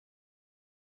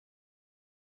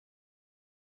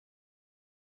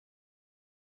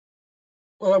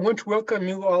Well, I want to welcome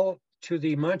you all to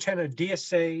the Montana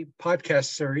DSA podcast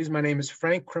series. My name is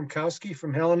Frank Kromkowski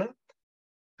from Helena.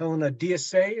 Helena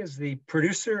DSA is the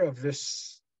producer of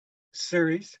this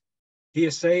series.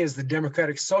 DSA is the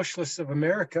Democratic Socialists of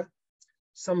America.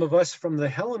 Some of us from the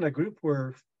Helena group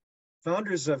were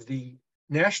founders of the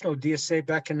National DSA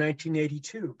back in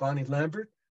 1982, Bonnie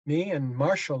Lambert, me, and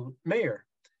Marshall Mayer.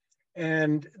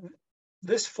 And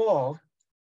this fall,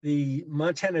 the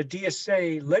Montana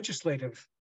DSA Legislative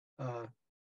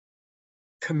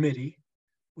Committee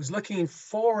was looking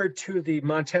forward to the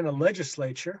Montana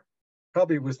legislature,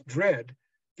 probably with dread,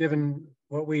 given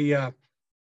what we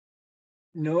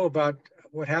know about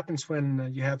what happens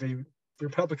when you have a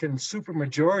Republican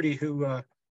supermajority who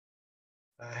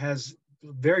has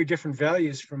very different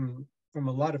values from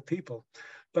a lot of people.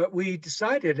 But we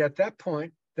decided at that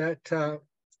point that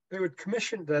they would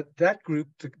commission that group,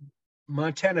 the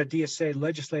Montana DSA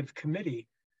Legislative Committee,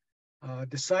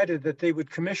 decided that they would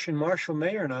commission Marshall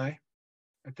Mayer and I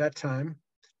at that time,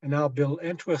 and now Bill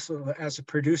Entwistle as a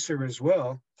producer as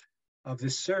well of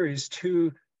this series,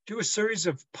 to do a series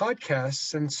of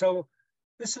podcasts. And so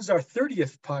this is our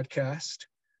 30th podcast.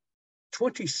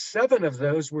 27 of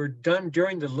those were done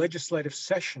during the legislative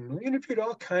session. We interviewed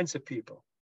all kinds of people.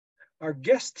 Our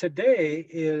guest today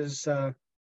is a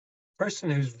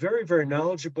person who's very, very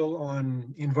knowledgeable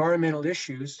on environmental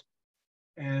issues,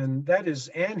 and that is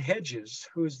Ann Hedges,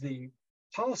 who is the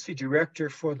policy director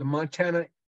for the Montana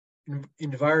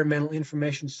Environmental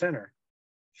Information Center.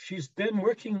 She's been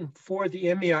working for the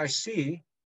MEIC,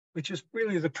 which is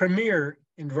really the premier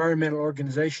environmental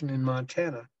organization in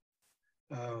Montana,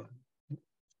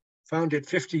 founded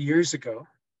 50 years ago,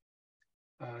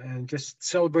 and just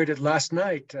celebrated last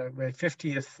night my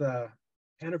 50th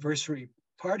anniversary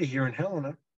party here in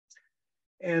Helena.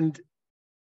 And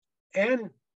Ann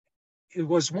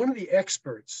was one of the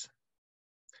experts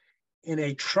in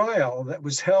a trial that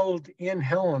was held in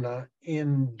Helena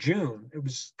in June. It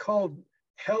was called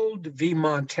Held v.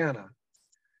 Montana,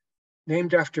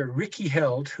 named after Ricky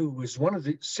Held, who was one of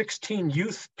the 16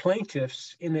 youth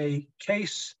plaintiffs in a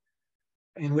case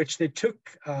in which they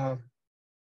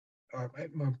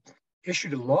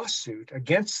issued a lawsuit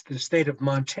against the state of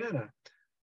Montana.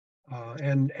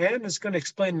 And Ann is going to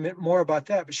explain more about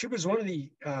that, but she was one of the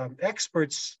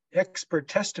expert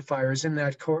testifiers in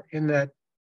that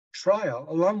trial,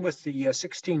 along with the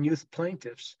 16 youth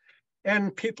plaintiffs,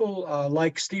 and people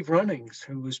like Steve Runnings,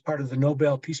 who was part of the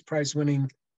Nobel Prize winning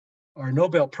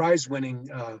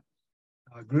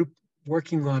group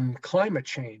working on climate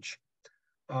change.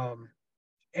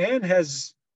 Ann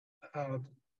has a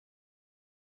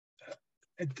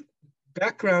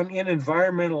background in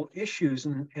environmental issues,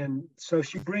 and so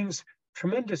she brings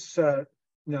tremendous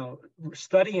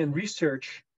study and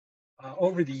research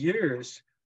over the years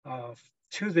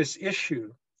to this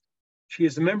issue. She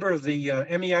is a member of the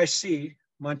MEIC,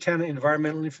 Montana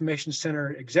Environmental Information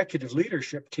Center Executive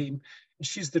Leadership Team, and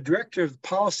she's the Director of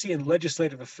Policy and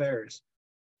Legislative Affairs.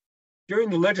 During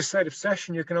the legislative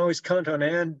session, you can always count on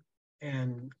Ann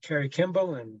and Carrie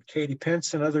Kimball and Katie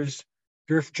Pence and others,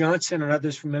 Durf Johnson and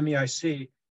others from MEIC,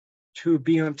 to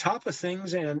be on top of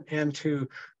things and to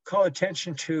call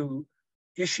attention to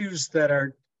issues that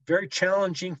are very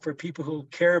challenging for people who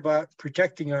care about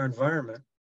protecting our environment.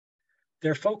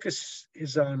 Their focus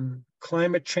is on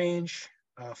climate change,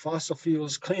 fossil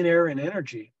fuels, clean air, and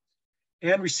energy.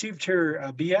 Ann received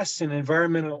her BS in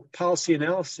Environmental Policy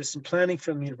Analysis and Planning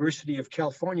from the University of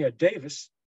California at Davis,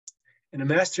 and a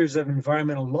Master's of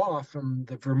Environmental Law from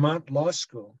the Vermont Law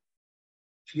School.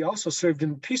 She also served in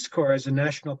the Peace Corps as a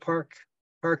National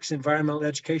Parks Environmental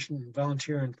Education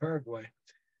volunteer in Paraguay.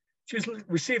 She's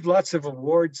received lots of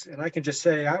awards, and I can just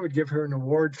say I would give her an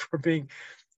award for being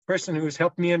a person who has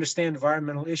helped me understand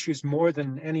environmental issues more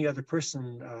than any other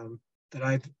person that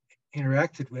I've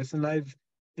interacted with. And I've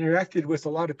interacted with a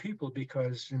lot of people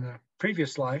because in a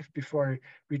previous life, before I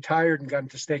retired and got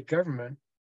into state government,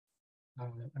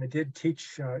 I did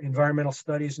teach environmental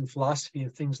studies and philosophy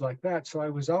and things like that. So I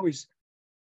was always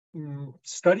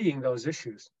studying those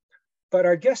issues. But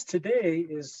our guest today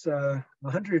is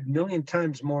 100 million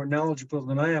times more knowledgeable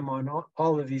than I am on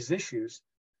all of these issues.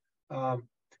 But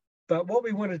what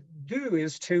we want to do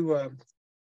is to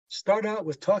start out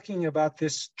with talking about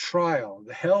this trial,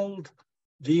 the Held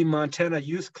v. Montana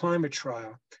Youth Climate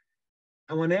Trial.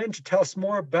 I want Ann to tell us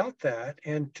more about that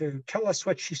and to tell us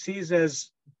what she sees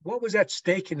as what was at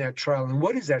stake in that trial and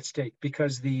what is at stake,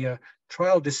 because the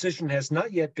trial decision has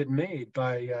not yet been made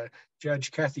by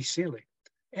Judge Kathy Seeley.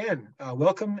 Ann,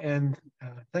 welcome, and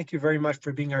thank you very much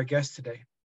for being our guest today.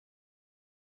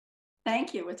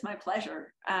 Thank you. It's my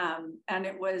pleasure. And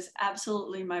it was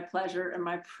absolutely my pleasure and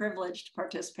my privilege to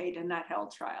participate in that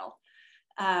Held trial.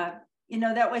 Uh, you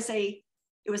know,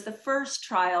 it was the first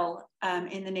trial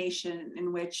in the nation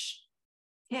in which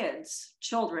kids,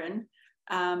 children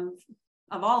of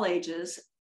all ages,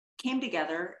 came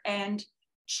together and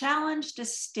challenged a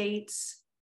state's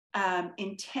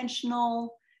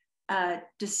intentional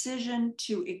decision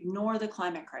to ignore the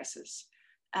climate crisis.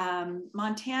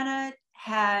 Montana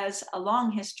has a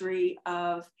long history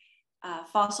of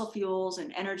fossil fuels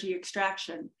and energy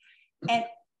extraction. And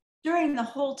during the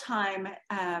whole time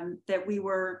that we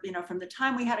were, you know, from the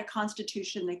time we had a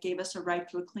constitution that gave us a right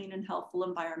to a clean and healthful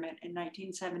environment in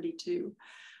 1972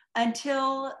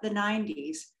 until the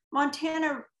 90s,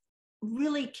 Montana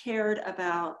really cared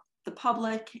about the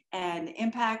public and the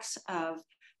impacts of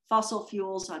fossil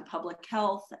fuels on public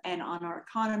health and on our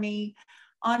economy,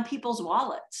 on people's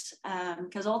wallets,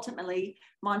 because ultimately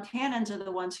Montanans are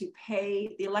the ones who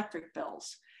pay the electric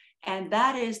bills. And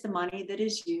that is the money that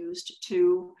is used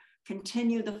to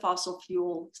continue the fossil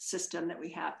fuel system that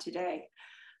we have today.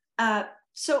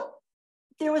 So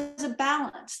there was a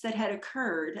balance that had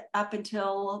occurred up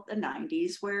until the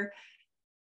 90s where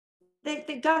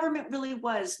the government really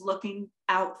was looking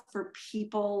out for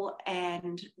people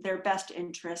and their best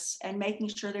interests and making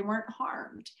sure they weren't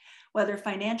harmed, whether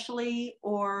financially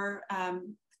or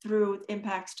through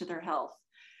impacts to their health.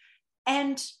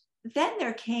 And then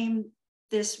there came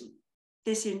this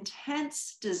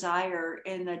intense desire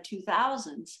in the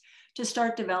 2000s to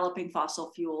start developing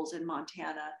fossil fuels in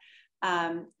Montana,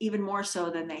 even more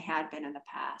so than they had been in the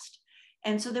past.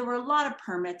 And so there were a lot of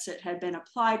permits that had been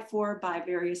applied for by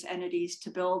various entities to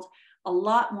build a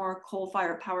lot more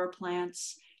coal-fired power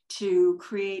plants, to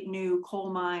create new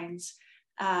coal mines,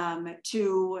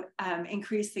 to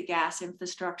increase the gas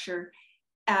infrastructure.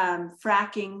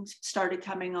 Fracking started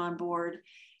coming on board.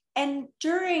 And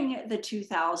during the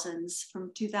 2000s,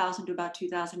 from 2000 to about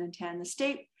 2010, the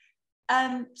state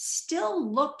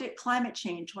still looked at climate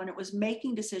change when it was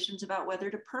making decisions about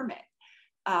whether to permit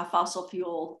fossil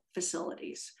fuel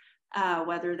facilities,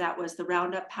 whether that was the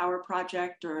Roundup Power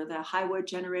Project or the Highwood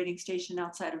Generating Station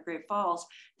outside of Great Falls.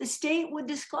 The state would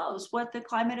disclose what the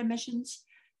climate emissions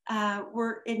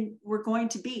were going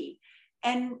to be.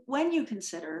 And when you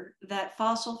consider that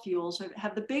fossil fuels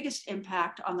have the biggest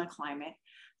impact on the climate,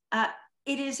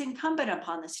 it is incumbent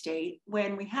upon the state,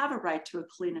 when we have a right to a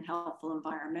clean and healthful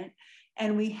environment,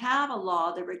 and we have a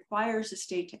law that requires the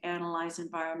state to analyze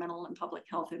environmental and public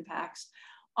health impacts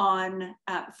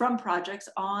from projects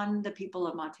on the people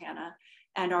of Montana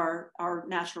and our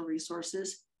natural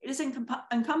resources, it is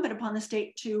incumbent upon the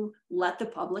state to let the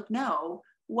public know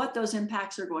what those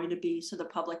impacts are going to be so the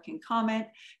public can comment,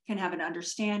 can have an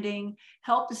understanding,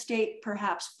 help the state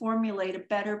perhaps formulate a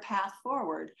better path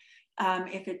forward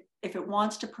if it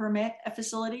wants to permit a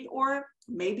facility, or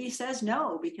maybe says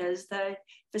no because the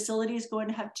facility is going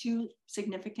to have too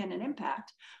significant an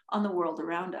impact on the world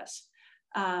around us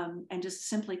and just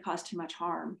simply cause too much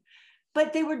harm.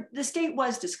 But the state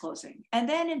was disclosing. And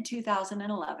then in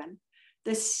 2011,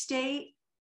 the state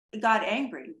got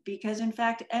angry because, in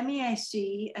fact,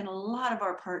 MEIC and a lot of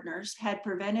our partners had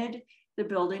prevented the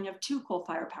building of 2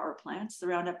 coal-fired power plants, the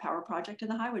Roundup Power Project and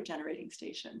the Highwood Generating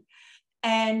Station.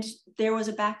 And there was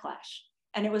a backlash,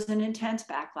 and it was an intense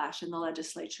backlash in the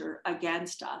legislature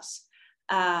against us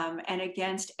and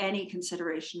against any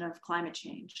consideration of climate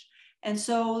change. And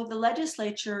so the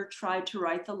legislature tried to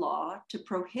write the law to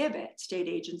prohibit state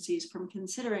agencies from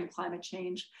considering climate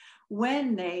change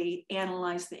when they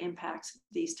analyze the impacts of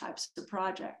these types of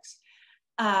projects.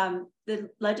 The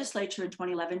legislature in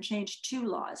 2011 changed 2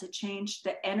 laws. It changed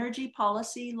the energy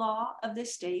policy law of the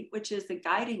state, which is the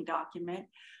guiding document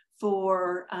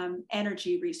for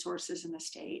energy resources in the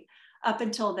state. Up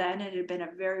until then, it had been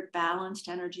a very balanced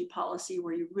energy policy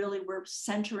where you really were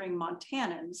centering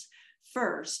Montanans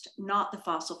first, not the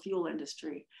fossil fuel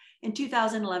industry. In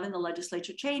 2011, the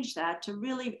legislature changed that to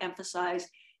really emphasize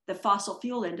the fossil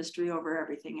fuel industry over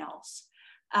everything else.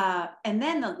 And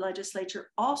then the legislature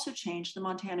also changed the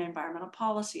Montana Environmental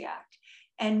Policy Act.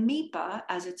 And MEPA,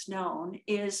 as it's known,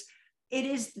 is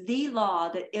the law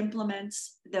that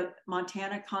implements the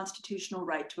Montana constitutional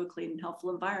right to a clean and healthful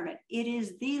environment. It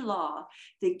is the law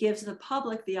that gives the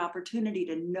public the opportunity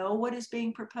to know what is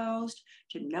being proposed,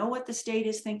 to know what the state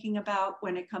is thinking about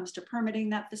when it comes to permitting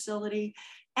that facility,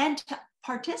 and to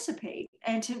participate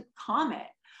and to comment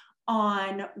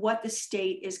on what the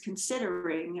state is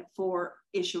considering for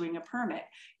issuing a permit.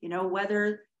 You know,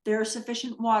 whether there are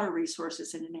sufficient water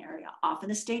resources in an area. Often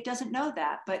the state doesn't know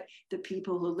that, but the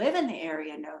people who live in the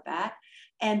area know that.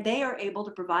 And they are able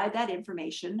to provide that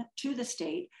information to the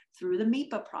state through the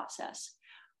MEPA process.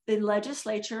 The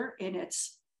legislature, in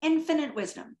its infinite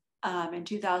wisdom, in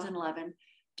 2011,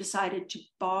 decided to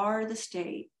bar the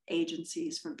state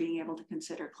agencies from being able to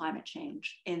consider climate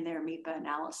change in their MEPA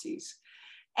analyses.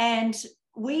 And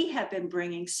we have been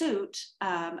bringing suit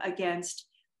against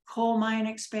coal mine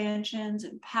expansions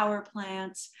and power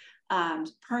plants,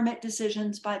 permit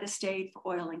decisions by the state for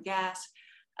oil and gas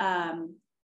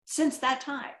since that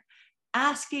time,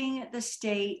 asking the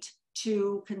state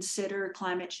to consider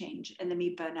climate change in the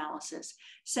MEPA analysis,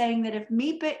 saying that if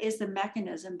MEPA is the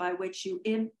mechanism by which you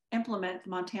implement the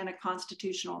Montana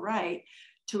constitutional right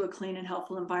to a clean and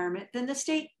healthful environment, then the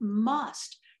state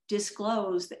must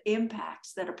disclose the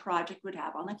impacts that a project would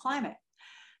have on the climate.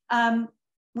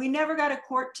 We never got a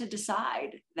court to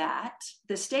decide that.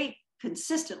 The state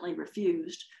consistently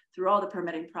refused through all the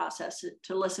permitting process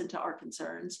to listen to our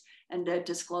concerns and to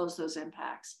disclose those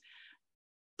impacts.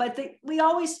 But we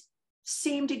always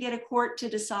seem to get a court to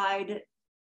decide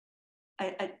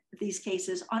these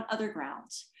cases on other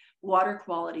grounds, water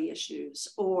quality issues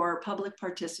or public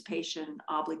participation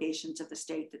obligations of the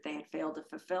state that they had failed to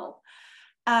fulfill.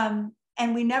 And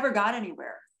we never got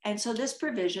anywhere. And so this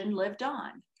provision lived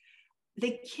on.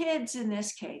 The kids in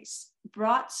this case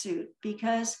brought suit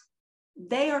because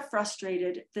they are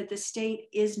frustrated that the state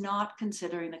is not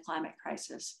considering the climate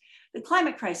crisis. The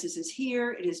climate crisis is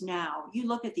here, it is now. You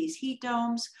look at these heat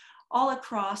domes all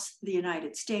across the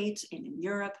United States and in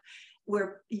Europe,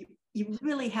 where you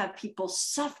really have people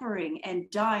suffering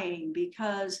and dying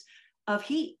because of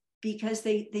heat, because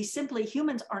they simply,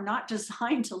 humans are not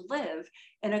designed to live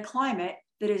in a climate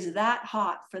that is that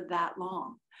hot for that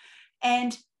long.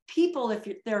 And people, if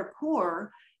they're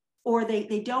poor or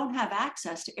they don't have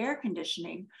access to air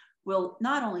conditioning, will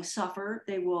not only suffer,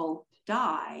 they will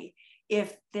die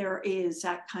if there is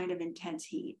that kind of intense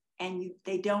heat and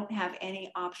they don't have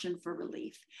any option for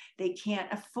relief. They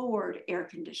can't afford air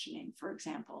conditioning, for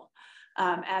example,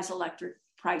 as electric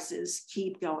prices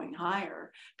keep going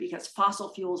higher because fossil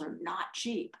fuels are not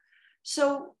cheap.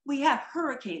 So we have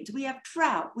hurricanes, we have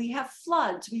drought, we have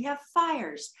floods, we have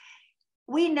fires.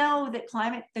 We know that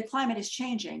the climate is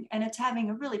changing and it's having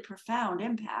a really profound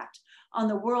impact on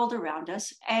the world around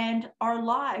us and our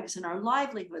lives and our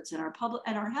livelihoods and our public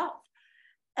and our health.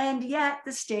 And yet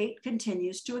the state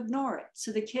continues to ignore it.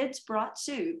 So the kids brought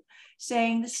suit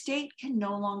saying the state can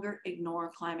no longer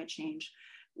ignore climate change,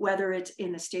 whether it's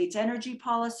in the state's energy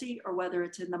policy or whether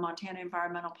it's in the Montana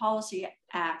Environmental Policy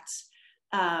Act's,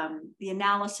 the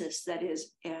analysis that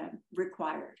is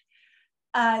required.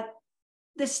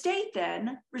 The state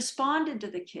then responded to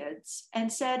the kids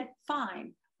and said,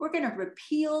 fine, we're going to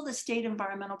repeal the state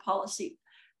environmental policy,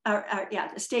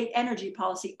 the state energy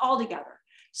policy altogether.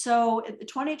 So the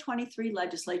 2023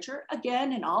 legislature,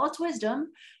 again, in all its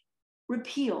wisdom,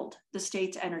 repealed the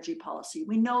state's energy policy.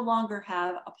 We no longer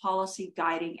have a policy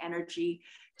guiding energy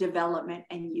development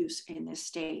and use in this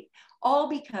state, all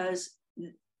because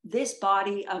this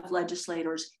body of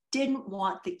legislators didn't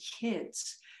want the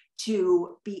kids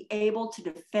to be able to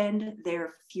defend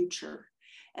their future.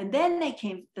 And then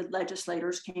the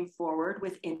legislators came forward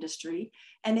with industry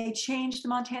and they changed the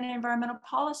Montana Environmental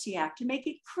Policy Act to make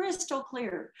it crystal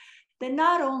clear that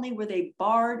not only were they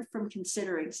barred from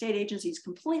considering, state agencies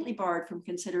completely barred from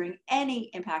considering any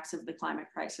impacts of the climate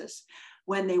crisis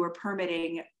when they were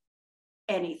permitting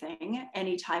anything,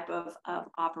 any type of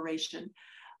operation,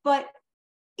 but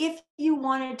if you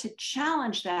wanted to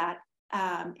challenge that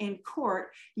in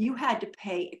court, you had to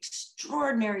pay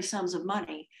extraordinary sums of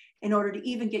money in order to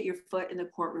even get your foot in the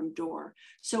courtroom door.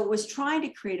 So it was trying to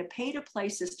create a pay-to-play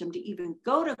system to even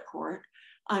go to court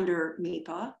under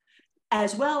MEPA,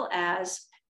 as well as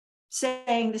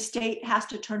saying the state has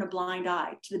to turn a blind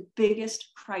eye to the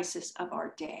biggest crisis of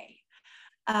our day.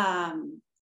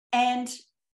 And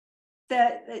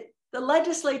the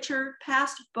legislature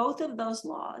passed both of those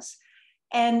laws,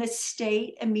 and the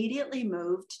state immediately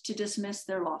moved to dismiss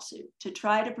their lawsuit to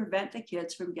try to prevent the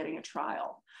kids from getting a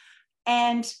trial.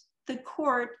 And the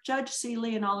court, Judge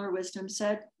Seeley in all her wisdom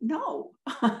said, no,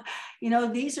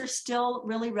 these are still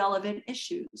really relevant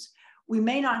issues. We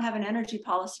may not have an energy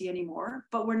policy anymore,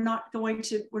 but we're not going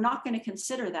to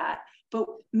consider that. But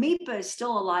MEPA is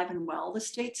still alive and well. The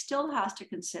state still has to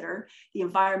consider the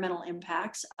environmental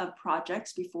impacts of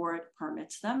projects before it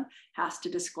permits them, has to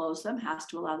disclose them, has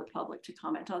to allow the public to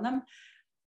comment on them.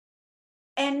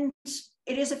 And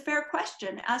it is a fair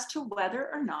question as to whether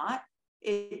or not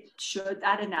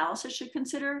that analysis should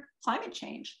consider climate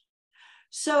change.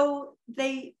 So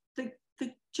the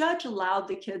judge allowed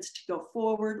the kids to go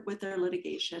forward with their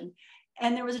litigation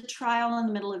And there was a trial in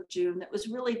the middle of June that was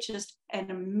really just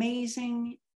an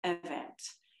amazing event.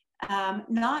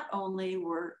 Not only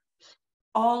were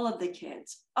all of the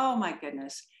kids, oh my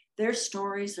goodness, their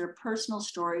stories, their personal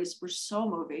stories were so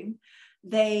moving.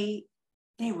 They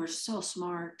were so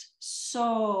smart,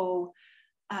 so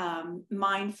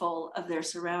mindful of their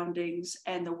surroundings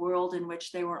and the world in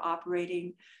which they were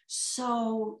operating,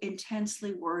 so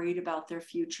intensely worried about their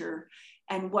future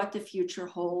and what the future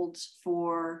holds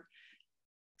for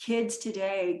kids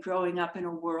today growing up in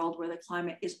a world where the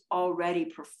climate is already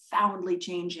profoundly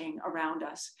changing around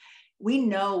us. We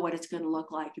know what it's going to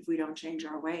look like if we don't change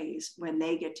our ways when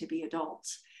they get to be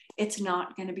adults. It's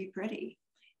not going to be pretty.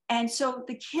 And so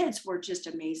the kids were just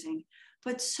amazing,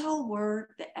 but so were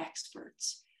the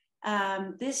experts.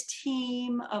 This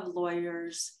team of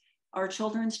lawyers, our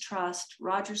Children's Trust,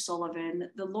 Roger Sullivan,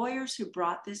 the lawyers who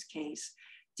brought this case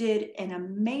did an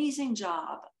amazing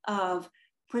job of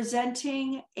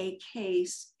presenting a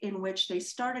case in which they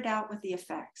started out with the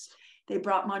effects. They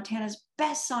brought Montana's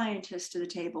best scientists to the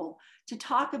table to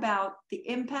talk about the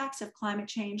impacts of climate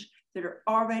change that are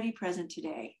already present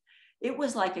today. It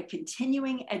was like a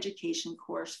continuing education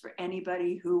course for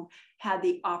anybody who had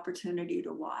the opportunity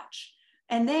to watch.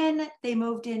 And then they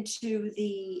moved into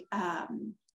the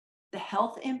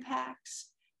health impacts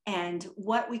and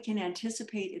what we can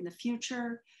anticipate in the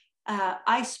future.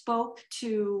 I spoke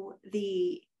to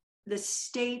the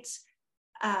states,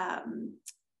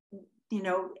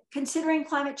 considering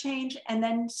climate change, and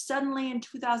then suddenly in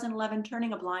 2011,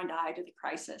 turning a blind eye to the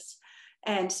crisis,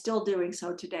 and still doing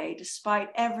so today, despite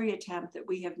every attempt that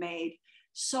we have made.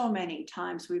 So many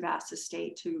times we've asked the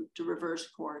state to reverse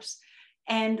course,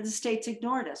 and the states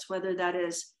ignored us, whether that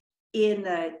is in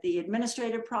the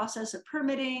administrative process of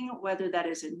permitting, whether that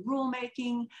is in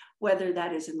rulemaking, whether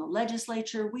that is in the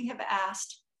legislature. We have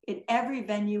asked in every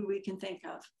venue we can think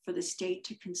of for the state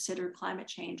to consider climate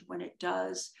change when it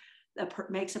does,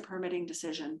 makes a permitting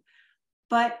decision.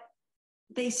 But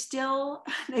they still,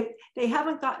 they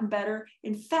haven't gotten better.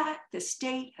 In fact, the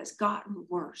state has gotten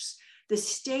worse. The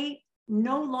state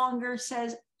no longer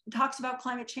talks about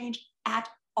climate change at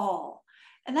all.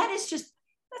 And that is just,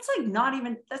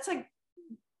 that's like,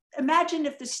 imagine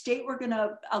if the state were going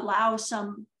to allow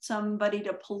somebody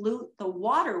to pollute the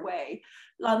waterway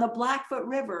on the Blackfoot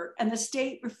River, and the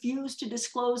state refused to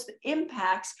disclose the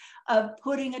impacts of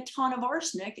putting a ton of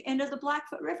arsenic into the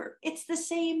Blackfoot River. It's the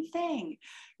same thing.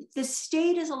 The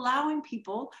state is allowing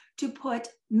people to put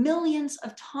millions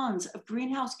of tons of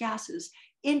greenhouse gases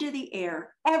into the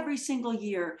air every single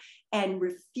year and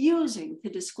refusing to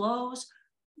disclose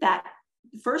that,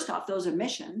 first off, those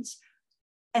emissions,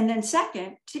 and then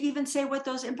second, to even say what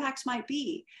those impacts might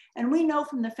be. And we know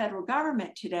from the federal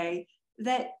government today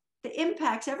that the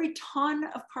impacts, every ton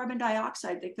of carbon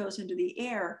dioxide that goes into the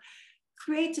air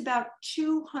creates about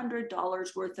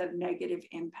 $200 worth of negative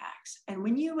impacts. And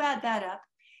when you add that up,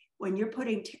 when you're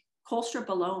putting Colstrip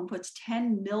alone puts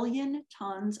 10 million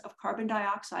tons of carbon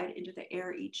dioxide into the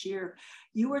air each year,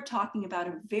 you are talking about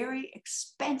a very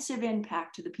expensive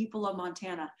impact to the people of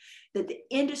Montana that the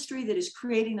industry that is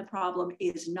creating the problem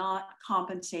is not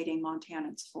compensating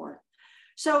Montanans for.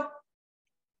 So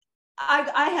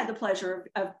I had the pleasure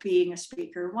of being a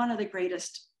speaker, one of the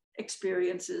greatest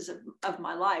experiences of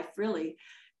my life, really.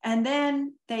 And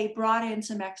then they brought in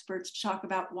some experts to talk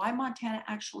about why Montana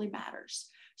actually matters.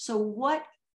 So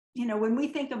when we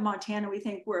think of Montana, we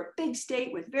think we're a big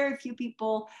state with very few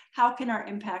people. How can our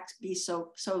impact be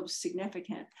so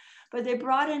significant? But they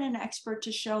brought in an expert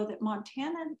to show that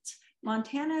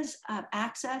Montana's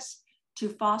access to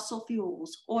fossil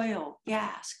fuels, oil,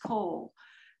 gas, coal,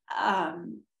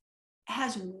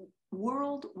 has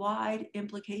worldwide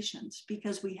implications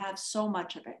because we have so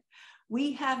much of it.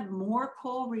 We have more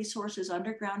coal resources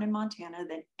underground in Montana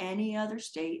than any other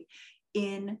state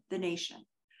in the nation.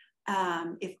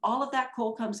 If all of that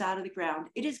coal comes out of the ground,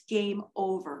 it is game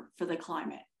over for the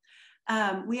climate.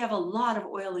 We have a lot of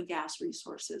oil and gas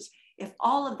resources. If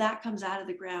all of that comes out of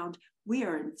the ground, we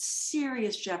are in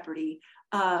serious jeopardy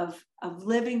of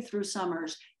living through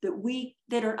summers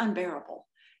that are unbearable,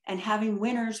 and having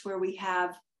winters where we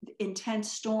have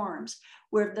intense storms,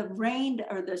 where the rain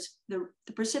or the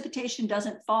precipitation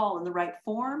doesn't fall in the right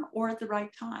form or at the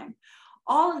right time.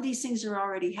 All of these things are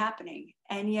already happening,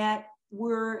 and yet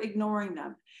we're ignoring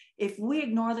them. If we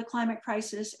ignore the climate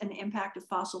crisis and the impact of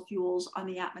fossil fuels on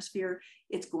the atmosphere,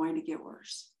 it's going to get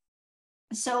worse.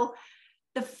 So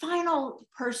the final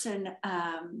person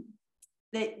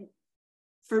that,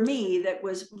 for me, that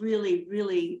was really,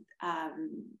 really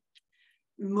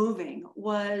moving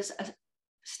was a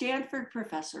Stanford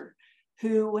professor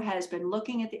who has been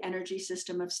looking at the energy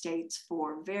system of states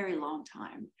for a very long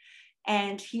time.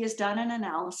 And he has done an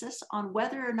analysis on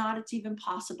whether or not it's even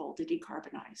possible to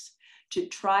decarbonize, to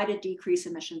try to decrease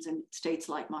emissions in states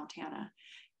like Montana.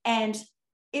 And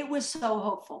it was so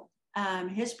hopeful.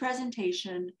 His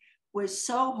presentation was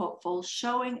so hopeful,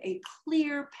 showing a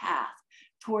clear path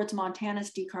towards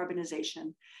Montana's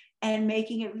decarbonization and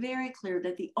making it very clear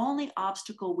that the only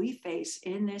obstacle we face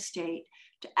in this state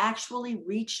to actually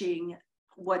reaching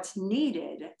what's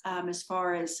needed as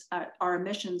far as our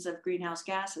emissions of greenhouse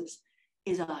gases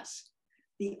is us.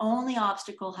 The only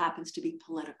obstacle happens to be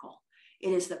political.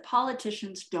 It is that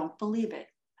politicians don't believe it.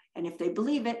 And if they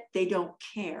believe it, they don't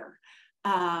care.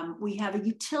 We have a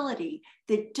utility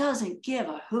that doesn't give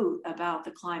a hoot about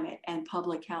the climate and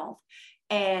public health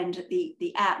and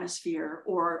the atmosphere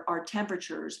or our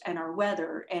temperatures and our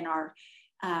weather and our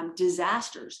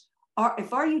disasters.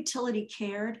 If our utility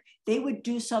cared, they would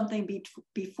do something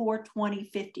before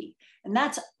 2050. And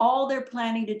that's all they're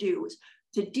planning to do, is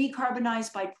to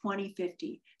decarbonize by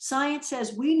 2050. Science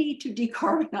says we need to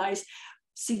decarbonize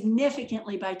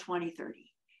significantly by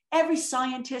 2030. Every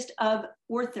scientist of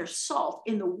worth their salt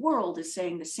in the world is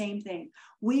saying the same thing.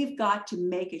 We've got to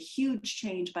make a huge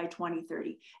change by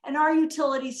 2030. And our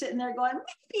utility sitting there going,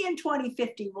 maybe in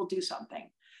 2050 we'll do something.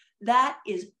 That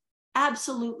is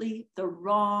absolutely the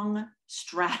wrong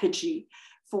strategy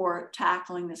for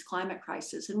tackling this climate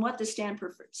crisis. And what the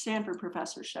Stanford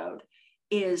professor showed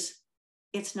is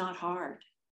it's not hard.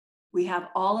 We have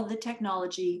all of the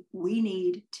technology we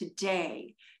need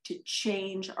today to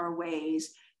change our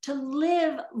ways, to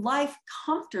live life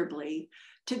comfortably,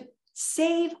 to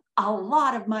save a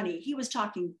lot of money. He was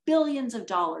talking billions of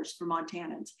dollars for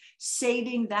Montanans,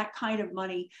 saving that kind of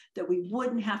money that we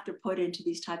wouldn't have to put into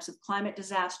these types of climate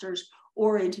disasters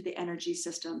or into the energy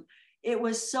system. It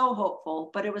was so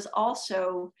hopeful, but it was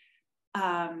also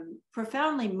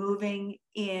profoundly moving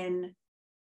in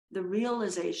the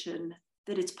realization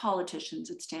that it's politicians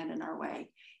that stand in our way.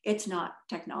 It's not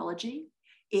technology.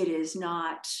 It is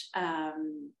not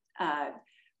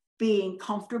being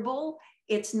comfortable.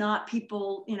 It's not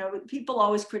people, people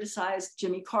always criticize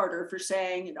Jimmy Carter for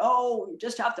saying, oh, you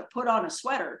just have to put on a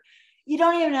sweater. You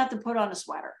don't even have to put on a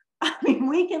sweater. I mean,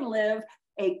 we can live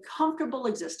a comfortable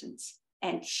existence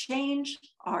and change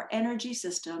our energy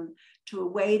system to a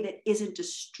way that isn't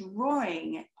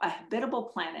destroying a habitable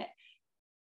planet.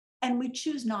 And we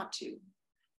choose not to.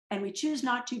 And we choose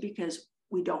not to because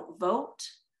we don't vote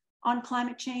on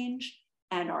climate change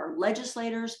and our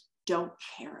legislators don't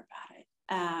care about it.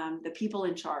 The people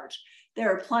in charge,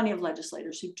 there are plenty of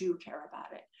legislators who do care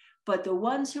about it. But the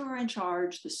ones who are in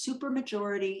charge, the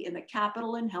supermajority in the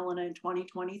Capitol in Helena in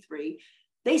 2023,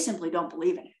 they simply don't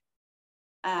believe in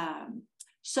it.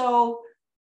 So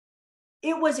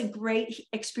it was a great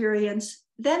experience.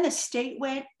 Then the state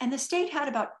went, and the state had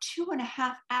about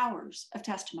 2.5 hours of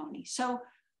testimony. So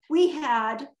we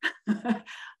had,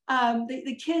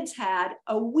 the kids had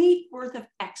a week worth of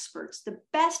experts, the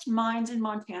best minds in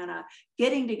Montana,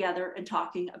 getting together and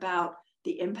talking about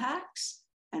the impacts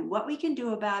and what we can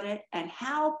do about it and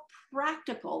how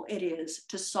practical it is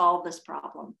to solve this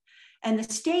problem. And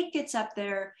the state gets up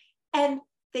there and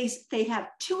they have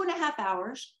 2.5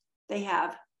 hours. They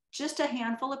have just a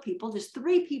handful of people, just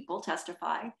 3 people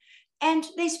testify. And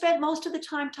they spent most of the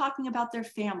time talking about their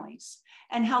families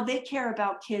and how they care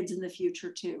about kids in the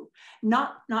future too.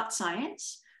 Not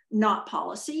science, not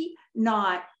policy,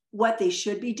 not what they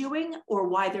should be doing or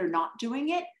why they're not doing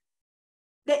it.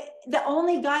 The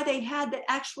only guy they had that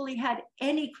actually had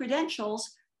any credentials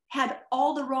had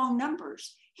all the wrong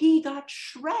numbers. He got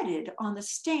shredded on the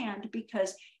stand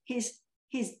because his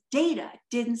data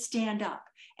didn't stand up.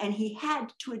 And he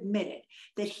had to admit it,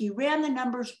 that he ran the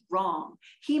numbers wrong.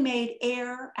 He made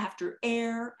error after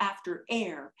error after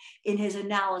error in his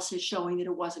analysis showing that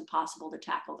it wasn't possible to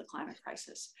tackle the climate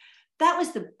crisis. That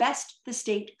was the best the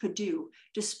state could do,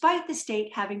 despite the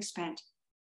state having spent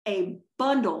a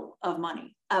bundle of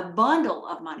money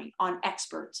on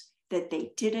experts that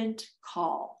they didn't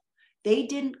call. They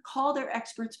didn't call their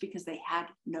experts because they had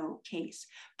no case.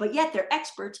 But yet their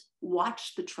experts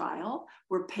watched the trial,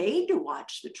 were paid to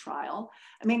watch the trial.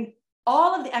 I mean,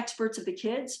 all of the experts of the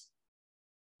kids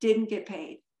didn't get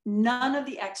paid. None of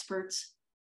the experts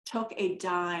took a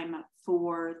dime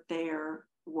for their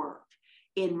work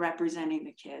in representing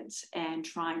the kids and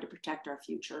trying to protect our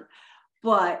future.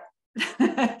 But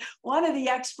one of the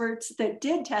experts that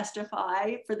did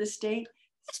testify for the state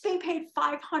is being paid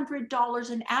 $500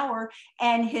 an hour,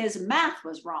 and his math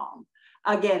was wrong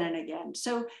again and again.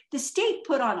 So the state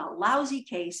put on a lousy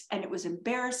case, and it was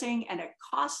embarrassing, and it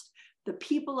cost the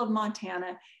people of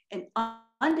Montana an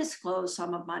undisclosed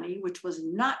sum of money, which was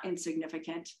not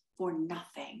insignificant, for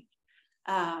nothing.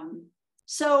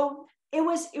 So it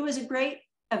was a great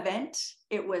event.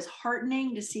 It was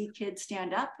heartening to see kids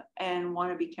stand up and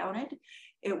want to be counted.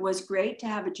 It was great to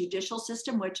have a judicial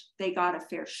system, which they got a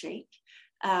fair shake,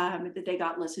 that they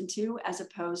got listened to, as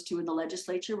opposed to in the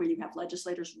legislature, where you have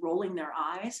legislators rolling their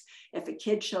eyes if a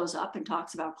kid shows up and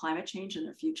talks about climate change in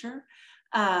their future.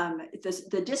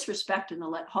 The disrespect in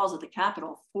the halls of the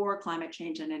Capitol for climate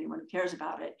change and anyone who cares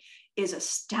about it is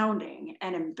astounding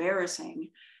and embarrassing.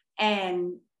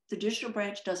 And the judicial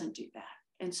branch doesn't do that.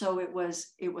 And so it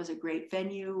was a great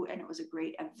venue, and it was a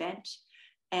great event.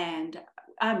 And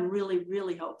I'm really,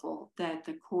 really hopeful that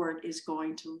the court is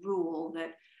going to rule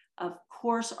that, of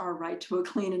course, our right to a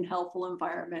clean and healthful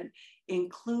environment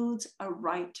includes a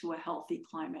right to a healthy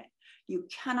climate. You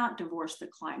cannot divorce the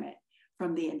climate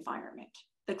from the environment.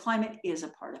 The climate is a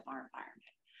part of our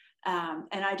environment.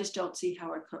 And I just don't see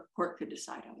how a court could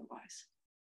decide otherwise.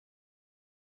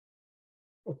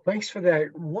 Well, thanks for that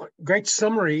great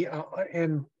summary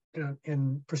and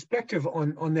perspective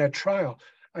on that trial.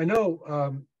 I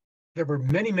know there were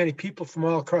many, many people from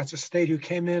all across the state who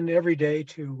came in every day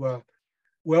to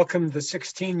welcome the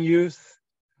 16 youth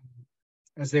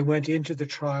as they went into the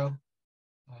trial.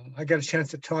 I got a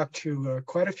chance to talk to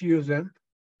quite a few of them.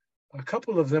 A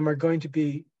couple of them are going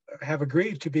to have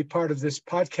agreed to be part of this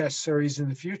podcast series in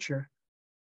the future,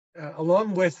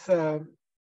 along with the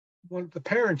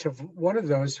parent of one of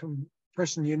those,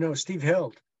 person you know, Steve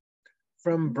Held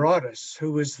from Broadus,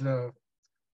 who is the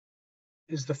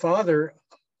father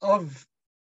of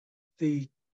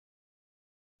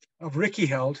Ricky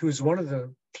Held, who is one of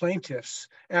the plaintiffs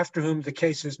after whom the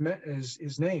case is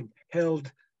named,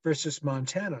 Held versus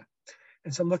Montana.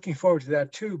 And so I'm looking forward to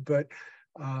that too. But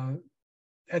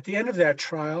at the end of that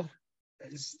trial,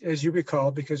 as you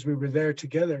recall, because we were there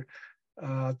together,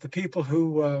 the people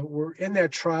who were in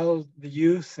that trial, the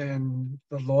youth and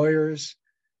the lawyers,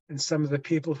 and some of the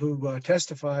people who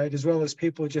testified, as well as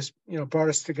people who just brought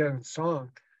us together in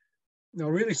song,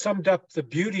 really summed up the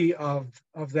beauty of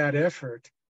that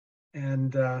effort.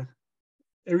 And it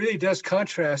really does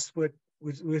contrast with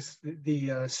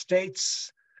the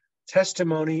state's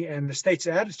testimony and the state's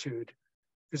attitude.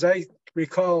 Because I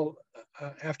recall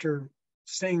after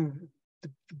seeing the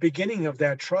beginning of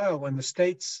that trial, when the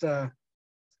state's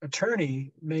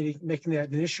attorney making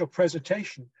that initial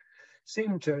presentation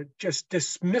seemed to just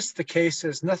dismiss the case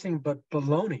as nothing but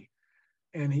baloney.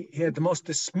 And he had the most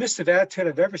dismissive attitude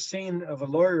I've ever seen of a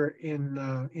lawyer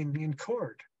in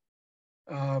court.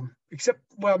 Except,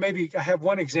 well, maybe I have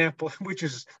one example, which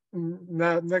is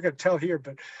not going to tell here,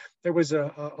 but there was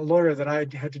a lawyer that I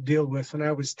had to deal with when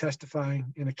I was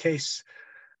testifying in a case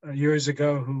years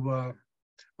ago, who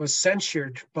was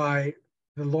censured by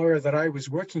the lawyer that I was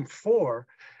working for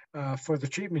the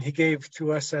treatment he gave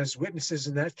to us as witnesses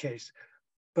in that case.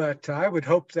 But I would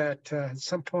hope that at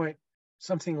some point,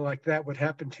 something like that would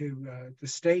happen to the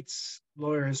state's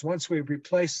lawyers once we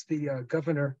replace the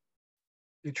governor,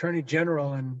 the attorney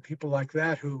general, and people like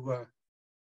that who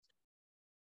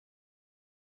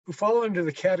fall into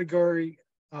the category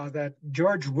that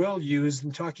George Will used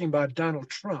in talking about Donald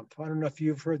Trump. I don't know if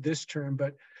you've heard this term,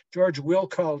 but George Will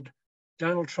called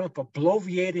Donald Trump a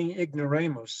bloviating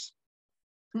ignoramus.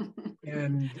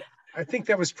 And I think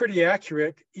that was pretty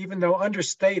accurate, even though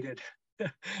understated,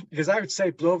 because I would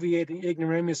say bloviating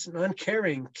ignoramus and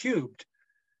uncaring cubed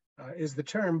is the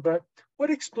term. But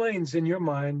what explains in your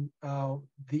mind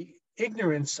the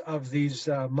ignorance of these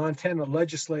Montana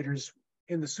legislators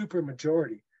in the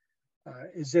supermajority?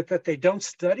 Is it that they don't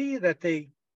study, that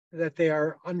they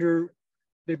are under,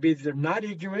 maybe they're not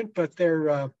ignorant, but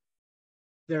they're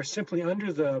simply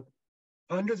under the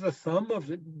thumb of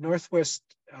the Northwest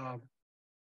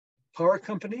Power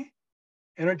Company,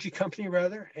 energy company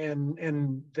rather,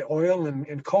 and the oil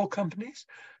and coal companies?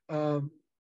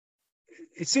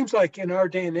 It seems like in our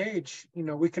day and age,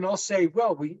 we can all say,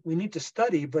 well, we need to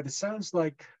study, but it sounds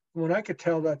like, from what I could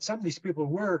tell, that some of these people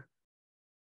were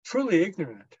truly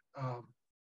ignorant.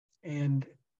 And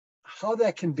how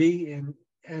that can be,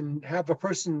 and have a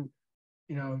person,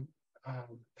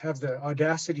 have the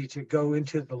audacity to go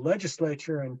into the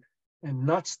legislature and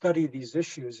not study these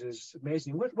issues is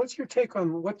amazing. What's your take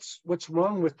on what's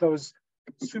wrong with those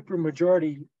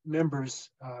supermajority members?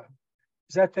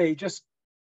 Is that they just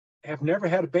have never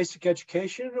had a basic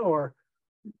education, or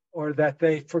that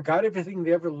they forgot everything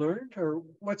they ever learned, or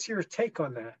what's your take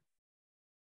on that?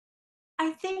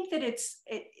 I think that it's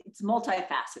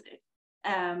multifaceted.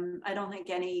 I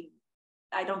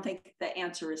don't think the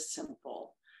answer is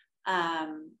simple.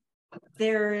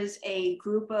 There is a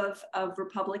group of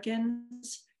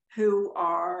Republicans who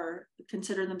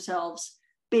consider themselves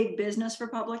big business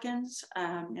Republicans.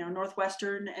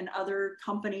 Northwestern and other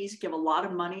companies give a lot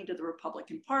of money to the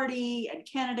Republican Party and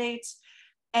candidates,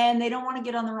 and they don't want to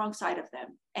get on the wrong side of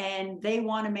them. And they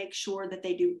want to make sure that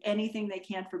they do anything they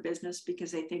can for business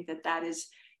because they think that that is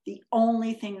the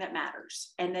only thing that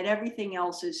matters and that everything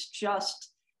else is just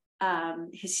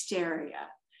hysteria.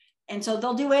 And so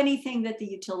they'll do anything that the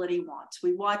utility wants.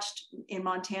 We watched in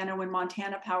Montana when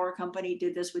Montana Power Company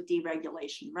did this with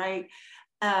deregulation, right?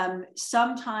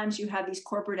 Sometimes you have these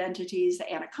corporate entities,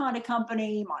 the Anaconda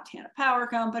Company, Montana Power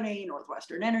Company,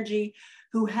 Northwestern Energy,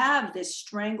 who have this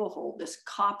stranglehold, this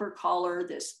copper collar,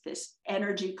 this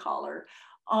energy collar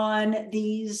on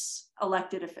these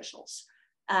elected officials.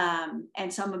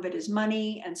 And some of it is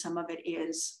money, and some of it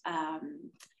is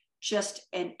just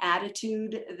an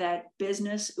attitude that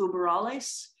business uber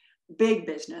alles, big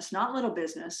business, not little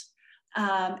business.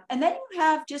 And then you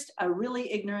have just a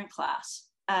really ignorant class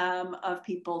of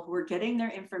people who are getting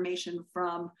their information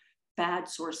from bad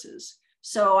sources.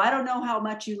 So I don't know how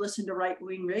much you listen to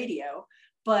right-wing radio,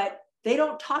 but they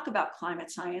don't talk about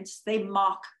climate science. They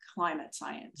mock climate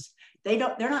science.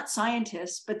 They're not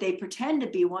scientists, but they pretend to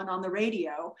be one on the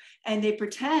radio, and they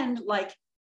pretend like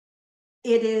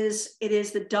it is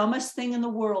the dumbest thing in the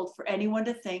world for anyone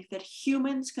to think that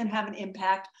humans can have an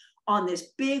impact on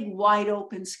this big, wide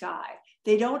open sky.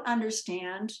 They don't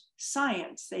understand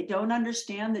science. They don't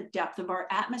understand the depth of our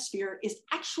atmosphere is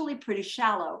actually pretty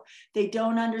shallow. They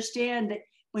don't understand that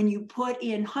when you put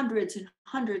in hundreds and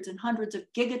hundreds and hundreds of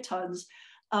gigatons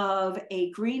of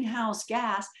a greenhouse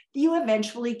gas, you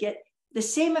eventually get the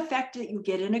same effect that you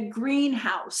get in a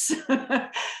greenhouse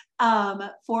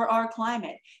for our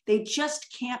climate. They just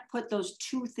can't put those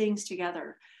two things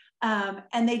together.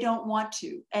 And they don't want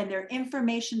to. And their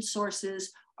information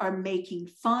sources are making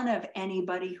fun of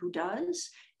anybody who does.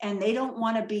 And they don't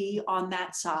want to be on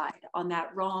that side, on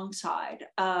that wrong side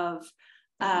of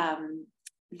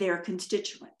their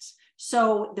constituents.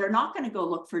 So they're not going to go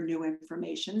look for new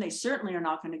information. They certainly are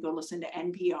not going to go listen to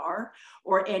NPR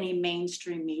or any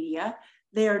mainstream media.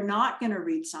 They're not going to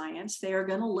read science. They are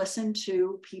going to listen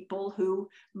to people who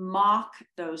mock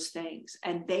those things,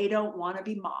 and they don't want to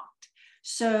be mocked.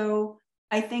 So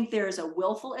I think there is a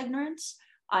willful ignorance.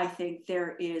 I think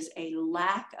there is a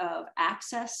lack of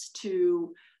access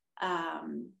to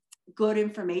good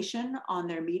information on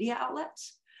their media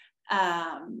outlets.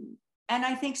 And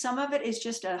I think some of it is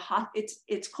just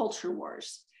it's culture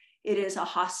wars. It is a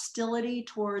hostility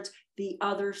towards the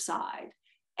other side,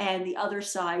 and the other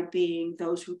side being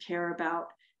those who care about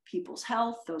people's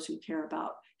health, those who care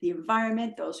about the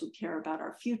environment, those who care about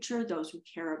our future, those who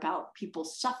care about people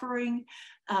suffering,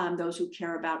 those who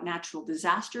care about natural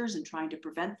disasters and trying to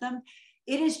prevent them.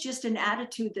 It is just an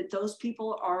attitude that those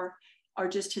people are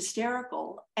just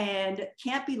hysterical and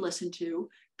can't be listened to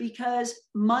because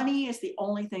money is the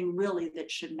only thing really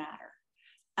that should matter.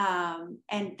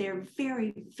 And they're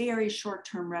very, very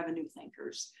short-term revenue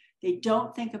thinkers. They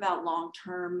don't think about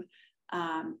long-term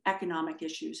economic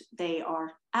issues. They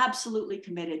are absolutely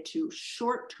committed to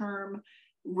short-term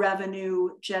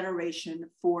revenue generation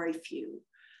for a few.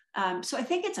 So I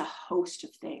think it's a host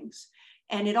of things,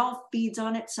 and it all feeds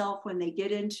on itself when they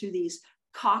get into these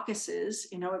caucuses.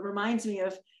 It reminds me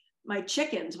of my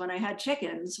chickens when I had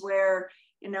chickens, where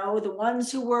the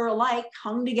ones who were alike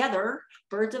hung together,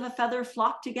 birds of a feather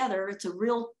flock together.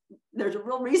 There's a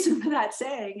real reason for that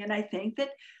saying, and I think that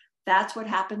that's what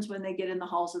happens when they get in the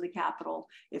halls of the Capitol.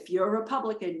 If you're a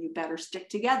Republican, you better stick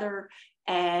together.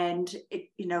 And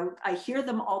I hear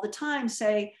them all the time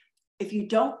say, if you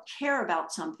don't care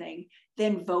about something,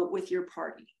 then vote with your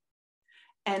party.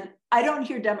 And I don't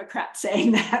hear Democrats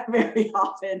saying that very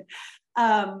often.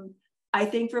 I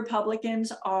think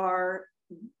Republicans are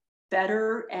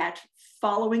better at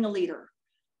following a leader,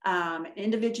 an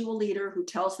individual leader who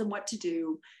tells them what to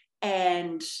do.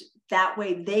 And that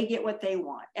way they get what they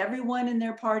want. Everyone in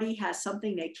their party has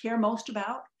something they care most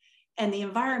about, and the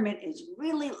environment is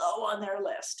really low on their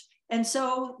list. And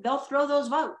so they'll throw those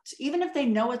votes. Even if they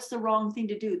know it's the wrong thing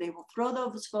to do, they will throw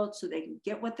those votes so they can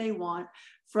get what they want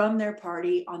from their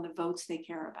party on the votes they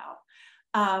care about.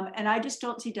 And I just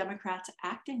don't see Democrats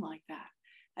acting like that.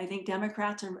 I think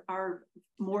Democrats are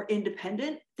more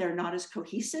independent. They're not as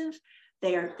cohesive.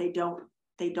 They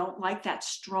don't like that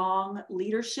strong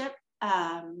leadership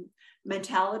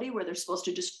mentality where they're supposed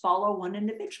to just follow one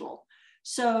individual.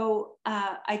 So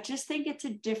I just think it's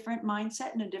a different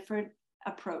mindset and a different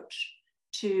approach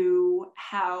to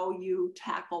how you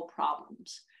tackle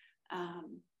problems.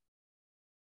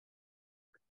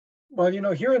 Well,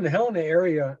 here in the Helena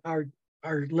area,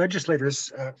 our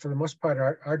legislators, for the most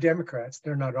part, are Democrats.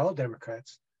 They're not all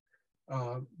Democrats.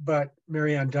 But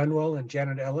Marianne Dunwell and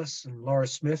Janet Ellis and Laura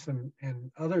Smith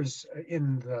and others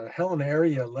in the Helena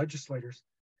area legislators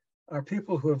are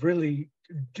people who have really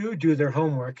do their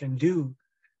homework and do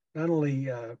not only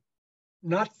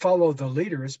not follow the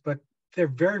leaders, but they're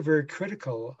very, very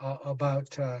critical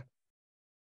about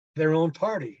their own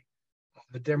party,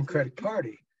 the Democratic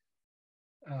Party.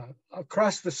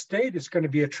 Across the state, it's going to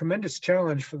be a tremendous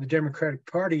challenge for the Democratic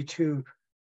Party to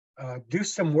do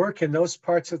some work in those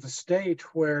parts of the state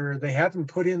where they haven't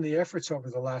put in the efforts over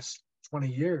the last 20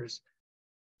 years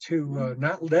to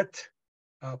not let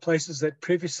places that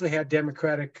previously had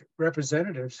Democratic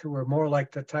representatives who were more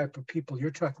like the type of people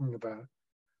you're talking about,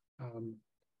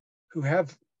 who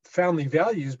have family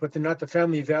values, but they're not the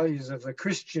family values of the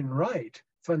Christian right,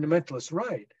 fundamentalist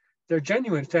right. They're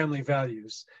genuine family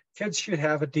values. Kids should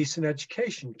have a decent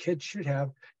education. Kids should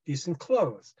have decent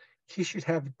clothes. Kids should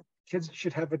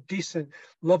have a decent,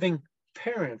 loving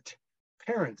parents.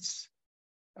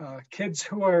 Kids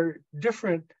who are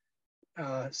different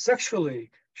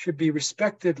sexually should be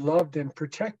respected, loved, and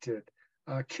protected.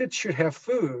 Kids should have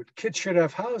food. Kids should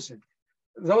have housing.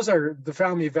 Those are the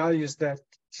family values that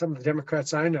some of the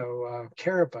Democrats I know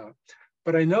care about.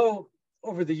 But I know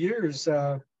over the years,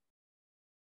 there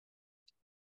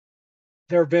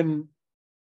have been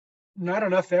not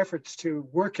enough efforts to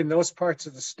work in those parts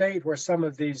of the state where some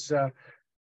of these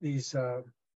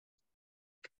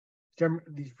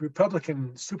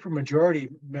Republican supermajority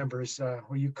members,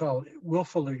 who you call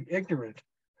willfully ignorant,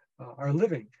 are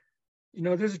living. You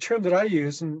know, there's a term that I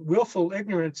use, and willful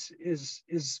ignorance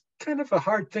is kind of a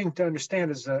hard thing to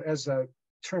understand as a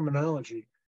terminology.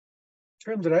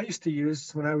 The term that I used to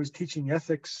use when I was teaching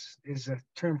ethics is a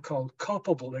term called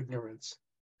culpable ignorance.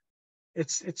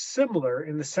 It's similar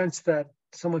in the sense that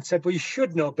someone said, well, you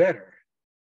should know better.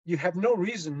 You have no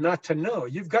reason not to know.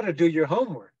 You've got to do your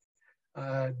homework.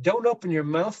 Don't open your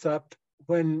mouth up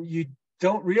when you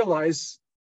don't realize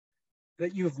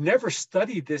that you've never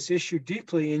studied this issue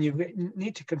deeply and you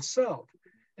need to consult,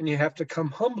 and you have to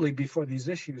come humbly before these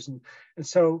issues. And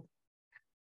so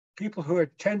people who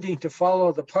are tending to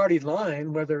follow the party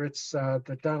line, whether it's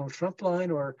the Donald Trump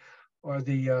line or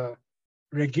the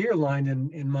Regier line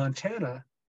in Montana,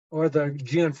 or the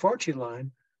Gianforte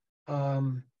line,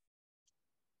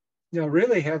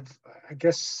 really have, I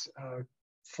guess,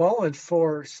 fallen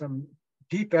for some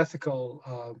deep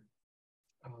ethical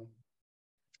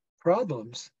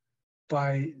problems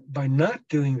by not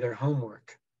doing their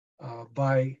homework,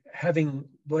 by having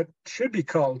what should be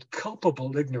called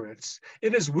culpable ignorance.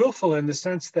 It is willful in the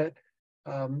sense that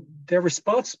they're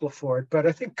responsible for it, but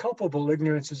I think culpable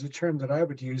ignorance is a term that I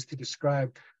would use to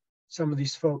describe some of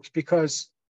these folks,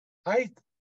 because I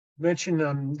mentioned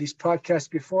on these podcasts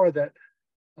before that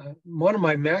one of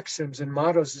my maxims and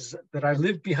mottos is that I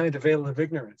live behind a veil of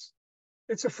ignorance.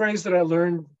 It's a phrase that I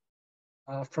learned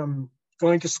from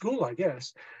going to school, I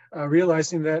guess,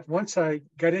 realizing that once I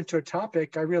got into a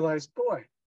topic, I realized, boy,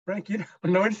 Frank, you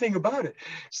don't know anything about it.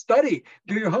 Study,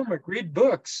 do your homework, read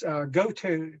books, go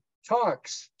to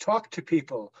talks, talk to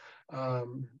people,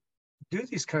 do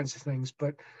these kinds of things.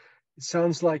 But it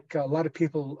sounds like a lot of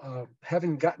people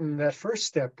haven't gotten that first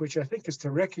step, which I think is to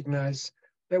recognize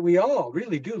that we all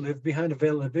really do live behind a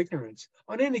veil of ignorance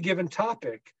on any given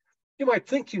topic. You might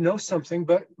think you know something,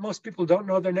 but most people don't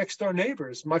know their next door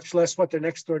neighbors, much less what their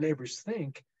next door neighbors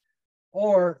think.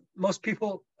 Or most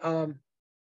people, are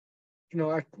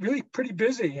really pretty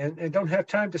busy and don't have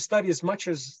time to study as much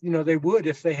as, they would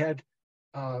if they had,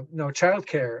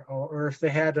 childcare, or if they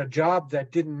had a job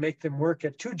that didn't make them work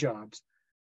at two jobs.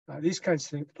 These kinds of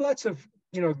things. Lots of,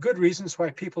 good reasons why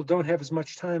people don't have as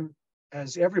much time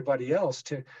as everybody else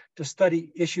to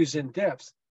study issues in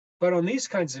depth. But on these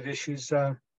kinds of issues,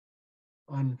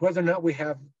 on whether or not we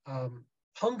have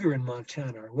hunger in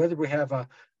Montana, or whether we have a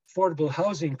affordable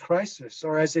housing crisis,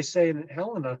 or as they say in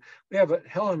Helena, we have a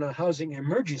Helena housing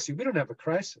emergency. We don't have a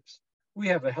crisis. We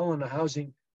have a Helena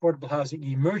affordable housing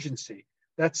emergency.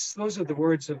 Those are the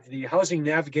words of the housing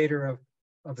navigator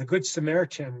of the Good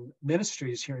Samaritan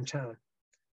Ministries here in town,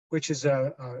 which is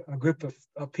a group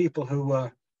of people who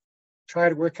try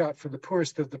to work out for the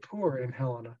poorest of the poor in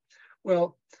Helena.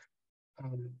 Well,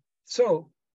 so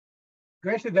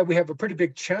granted that we have a pretty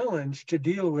big challenge to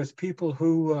deal with people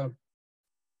who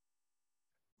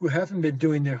haven't been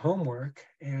doing their homework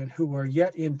and who are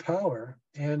yet in power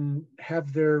and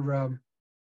have their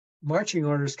marching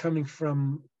orders coming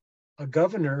from a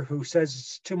governor who says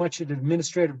it's too much an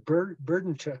administrative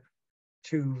burden to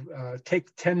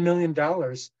take $10 million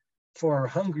for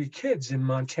hungry kids in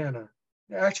Montana.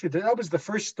 Actually, that was the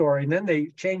first story, and then they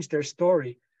changed their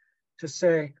story to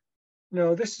say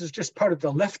no, this is just part of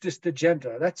the leftist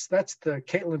agenda. That's the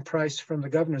Caitlin Price from the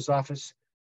governor's office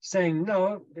saying,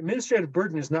 no, administrative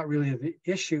burden is not really the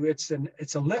issue. It's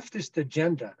a leftist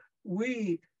agenda.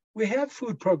 We have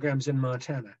food programs in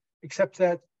Montana, except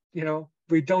that,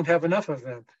 we don't have enough of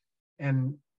them,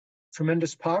 and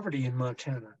tremendous poverty in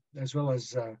Montana, as well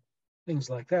as things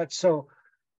like that. So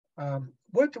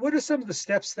what are some of the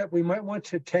steps that we might want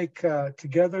to take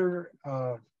together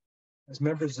as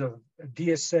members of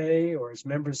DSA or as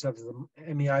members of the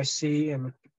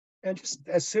MEIC and just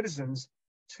as citizens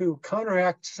to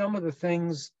counteract some of the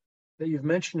things that you've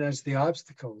mentioned as the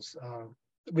obstacles?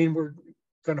 We're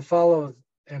going to follow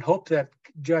and hope that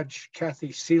Judge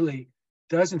Kathy Seeley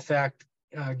does in fact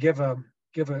give a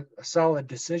solid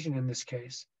decision in this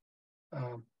case.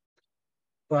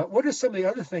 But what are some of the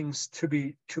other things to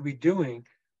be doing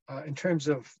in terms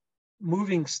of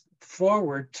moving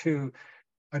forward to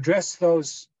address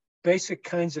those basic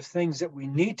kinds of things that we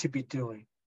need to be doing?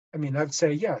 I mean, I'd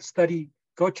say,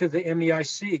 go to the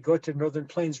MEIC, go to Northern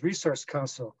Plains Resource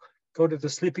Council, go to the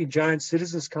Sleeping Giant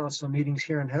Citizens Council meetings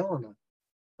here in Helena.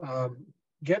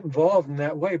 Get involved in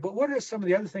that way. But what are some of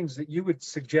the other things that you would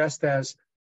suggest as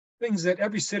things that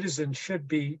every citizen should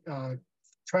be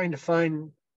trying to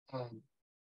find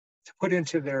to put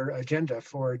into their agenda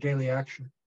for daily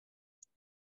action?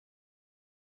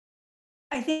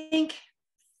 I think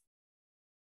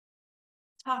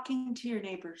talking to your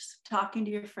neighbors, talking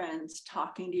to your friends,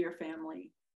 talking to your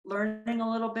family, learning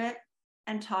a little bit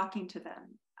and talking to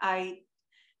them. I'm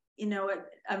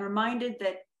reminded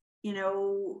that,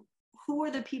 who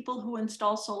are the people who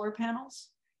install solar panels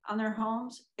on their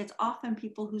homes? It's often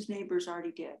people whose neighbors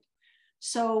already did.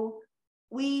 So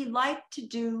we like to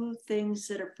do things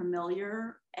that are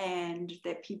familiar and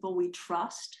that people we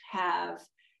trust have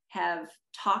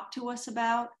talked to us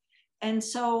about. And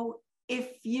so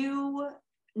if you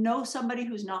know somebody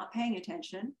who's not paying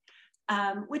attention,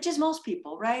 which is most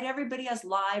people, right? Everybody has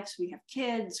lives. We have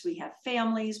kids, we have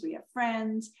families, we have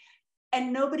friends,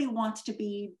 and nobody wants to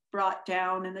be brought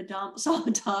down in the dumps all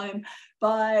the time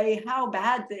by how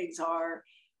bad things are.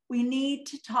 We need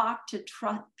to talk to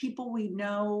people we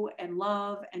know and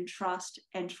love and trust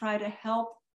and try to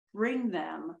help bring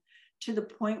them to the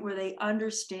point where they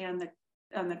understand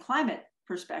on the climate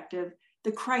perspective,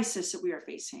 the crisis that we are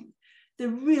facing, the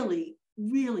really,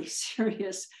 really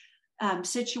serious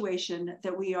situation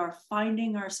that we are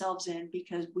finding ourselves in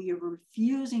because we are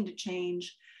refusing to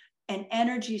change an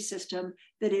energy system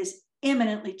that is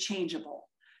imminently changeable,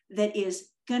 that is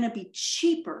going to be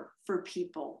cheaper for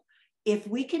people. If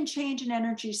we can change an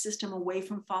energy system away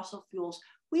from fossil fuels,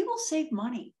 we will save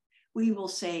money. We will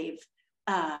save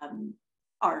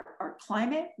our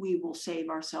climate. We will save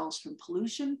ourselves from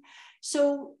pollution.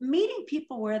 So meeting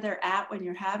people where they're at when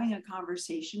you're having a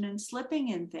conversation and slipping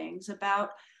in things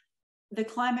about the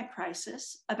climate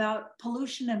crisis, about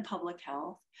pollution and public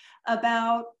health,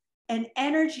 about an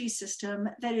energy system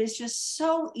that is just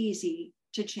so easy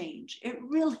to change. It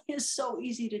really is so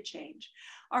easy to change.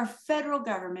 Our federal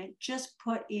government just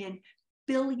put in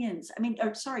trillions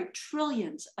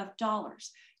of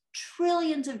dollars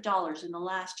in the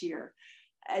last year,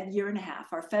 a year and a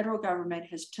half. Our federal government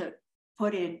has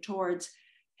put in towards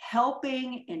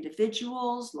helping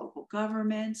individuals, local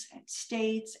governments, and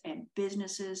states and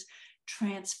businesses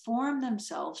transform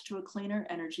themselves to a cleaner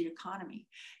energy economy.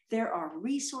 There are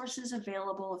resources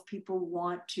available if people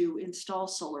want to install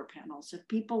solar panels, if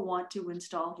people want to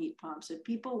install heat pumps, if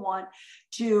people want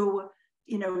to,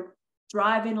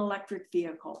 drive an electric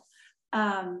vehicle,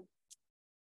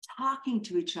 talking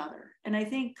to each other. And I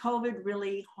think COVID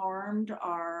really harmed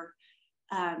our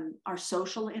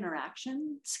social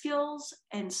interaction skills.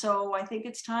 And so I think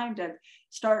it's time to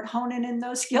start honing in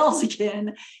those skills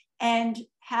again and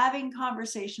having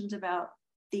conversations about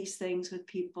these things with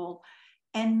people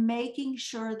and making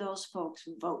sure those folks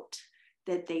vote,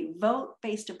 that they vote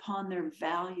based upon their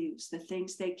values, the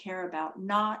things they care about,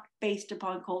 not based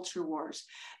upon culture wars,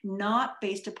 not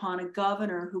based upon a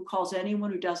governor who calls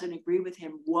anyone who doesn't agree with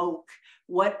him woke,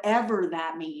 whatever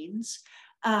that means,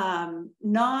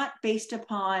 not based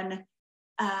upon,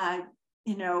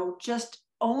 just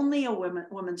only a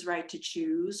woman's right to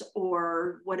choose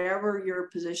or whatever your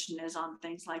position is on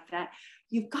things like that.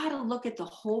 You've got to look at the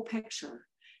whole picture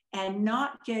and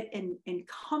not get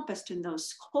encompassed in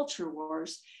those culture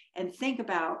wars and think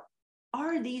about,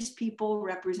 are these people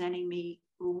representing me,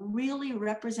 really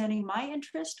representing my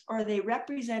interest, or are they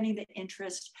representing the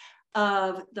interest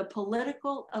of the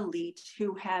political elite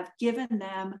who have given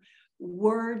them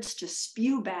words to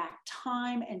spew back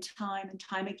time and time and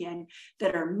time again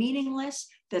that are meaningless,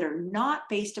 that are not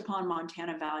based upon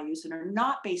Montana values, that are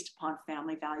not based upon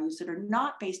family values, that are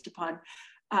not based upon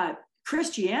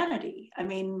Christianity. I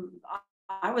mean,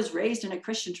 I was raised in a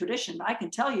Christian tradition. I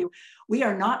can tell you, we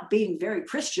are not being very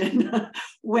Christian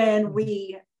when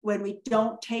we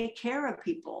don't take care of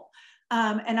people.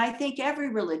 And I think every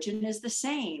religion is the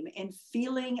same in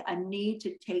feeling a need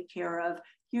to take care of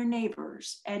your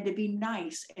neighbors and to be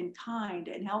nice and kind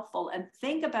and helpful and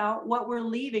think about what we're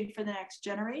leaving for the next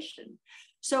generation.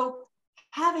 So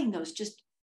having those just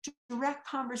direct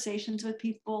conversations with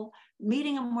people,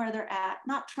 meeting them where they're at,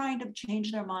 not trying to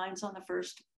change their minds on the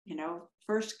first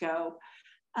go.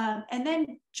 And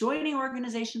then joining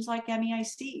organizations like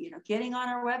MEIC, getting on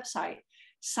our website,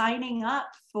 signing up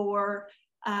for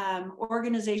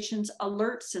organizations'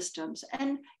 alert systems.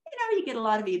 And, you get a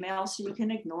lot of emails, so you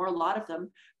can ignore a lot of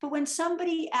them. But when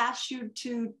somebody asks you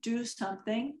to do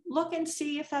something, look and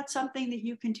see if that's something that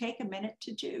you can take a minute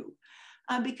to do.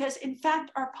 Because in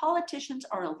fact, our politicians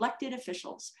are elected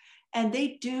officials and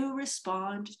they do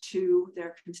respond to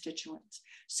their constituents.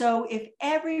 So if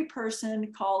every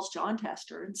person calls John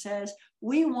Tester and says,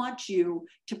 we want you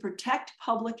to protect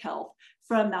public health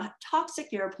from the toxic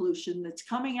air pollution that's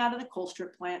coming out of the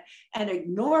Colstrip plant and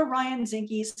ignore Ryan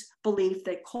Zinke's belief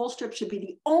that Colstrip should be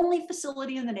the only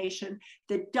facility in the nation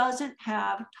that doesn't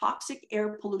have toxic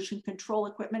air pollution control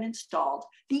equipment installed,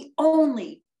 the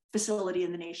only facility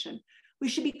in the nation, we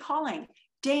should be calling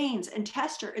Daines and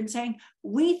Tester and saying,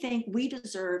 we think we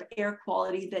deserve air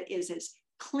quality that is as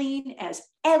clean as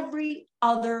every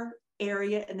other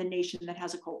area in the nation that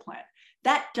has a coal plant.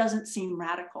 That doesn't seem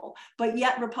radical, but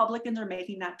yet Republicans are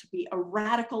making that to be a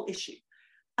radical issue.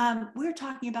 We're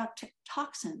talking about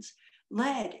toxins,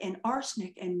 lead and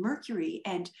arsenic and mercury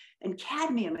and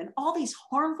cadmium and all these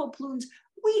harmful pollutants.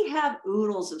 We have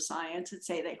oodles of science that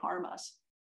say they harm us.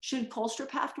 Should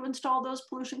Colstrip have to install those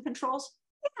pollution controls?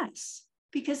 Yes,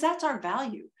 because that's our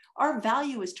value. Our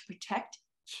value is to protect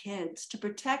kids, to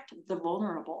protect the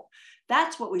vulnerable.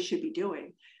 That's what we should be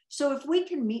doing. So if we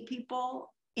can meet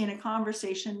people in a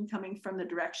conversation coming from the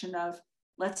direction of,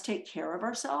 let's take care of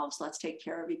ourselves, let's take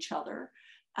care of each other,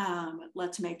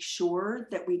 let's make sure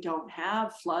that we don't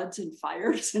have floods and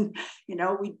fires, and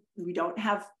we don't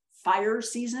have fire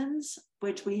seasons,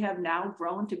 which we have now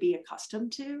grown to be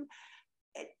accustomed to.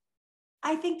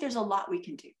 I think there's a lot we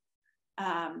can do.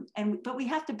 But we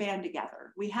have to band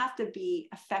together. We have to be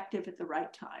effective at the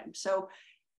right time. So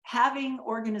having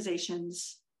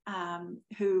organizations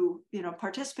who,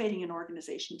 participating in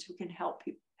organizations who can help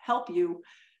you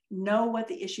know what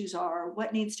the issues are,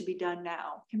 what needs to be done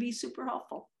now, can be super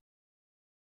helpful.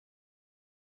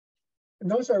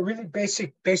 And those are really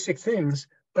basic things.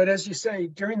 But as you say,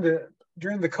 during the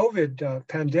COVID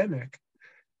pandemic,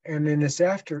 and in its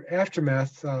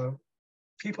aftermath,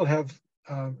 people have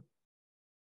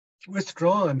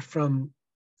withdrawn from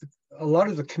a lot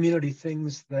of the community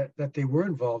things that they were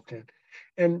involved in.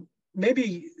 And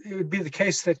maybe it would be the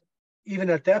case that even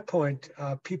at that point,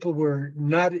 people were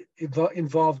not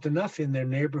involved enough in their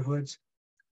neighborhoods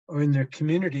or in their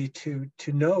community to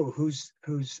know who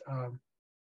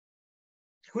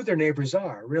their neighbors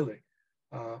are, really,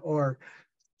 or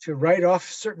to write off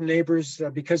certain neighbors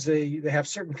because they have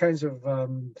certain kinds of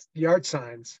yard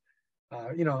signs.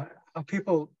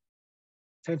 People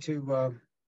tend to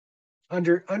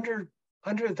under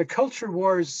the culture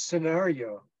wars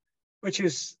scenario, which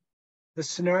is the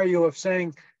scenario of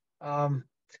saying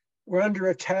we're under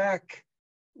attack.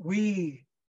 We,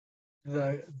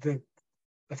 the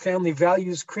family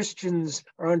values Christians,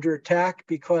 are under attack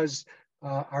because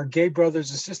our gay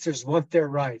brothers and sisters want their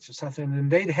rights or something,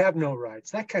 and they'd have no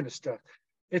rights. That kind of stuff.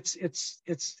 It's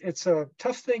a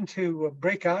tough thing to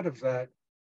break out of that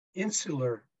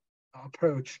insular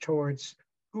approach towards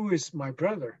who is my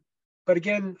brother. But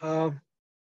again, I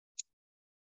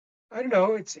don't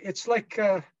know. It's like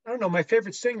I don't know. My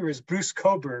favorite singer is Bruce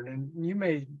Cockburn, and you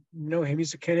may know him.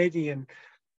 He's a Canadian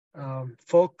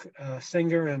folk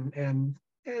singer, and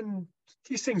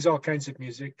he sings all kinds of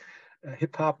music,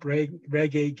 hip hop,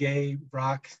 reggae, gay,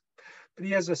 rock. But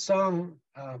he has a song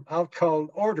out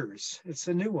called "Orders." It's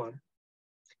a new one,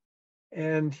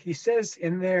 and he says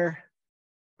in there,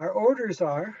 "Our orders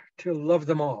are to love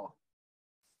them all."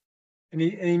 And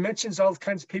he mentions all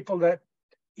kinds of people that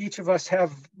each of us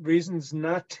have reasons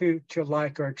not to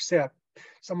like or accept.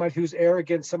 Somebody who's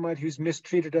arrogant, somebody who's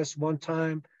mistreated us one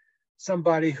time,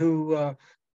 somebody who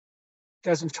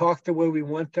doesn't talk the way we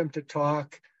want them to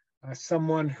talk,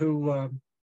 someone who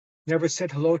never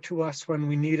said hello to us when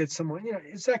we needed someone.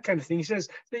 It's that kind of thing. He says,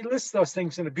 he lists those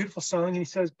things in a beautiful song, and he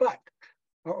says, but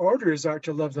Our orders are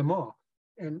to love them all.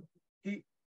 And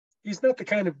he's not the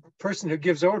kind of person who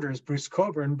gives orders, Bruce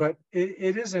Cockburn, but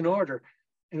it is an order,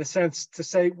 in a sense, to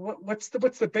say what's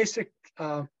the basic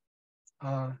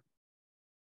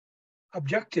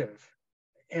objective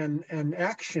and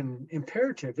action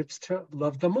imperative. It's to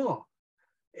love them all.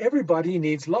 Everybody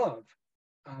needs love.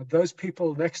 Those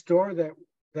people next door that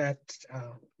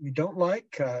we don't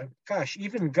like, gosh,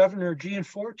 even Governor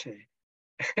Gianforte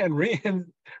and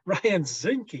Ryan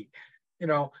Zinke,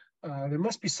 there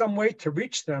must be some way to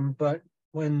reach them, but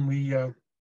when we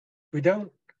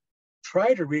don't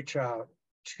try to reach out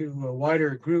to a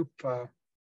wider group,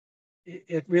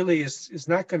 it really is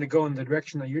not going to go in the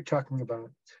direction that you're talking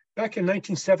about. Back in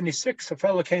 1976, a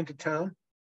fellow came to town.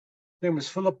 His name was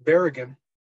Philip Berrigan,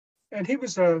 and he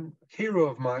was a hero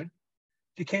of mine.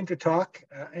 He came to talk,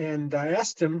 and I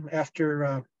asked him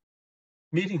after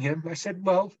meeting him, I said,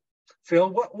 well, Phil,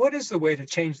 what is the way to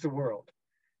change the world?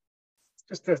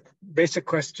 Just a basic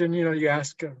question, you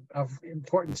ask of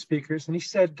important speakers. And he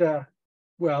said,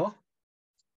 well,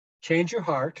 change your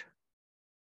heart,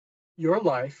 your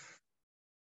life,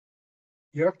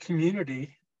 your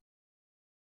community,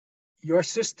 your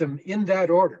system in that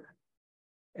order.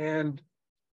 And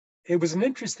it was an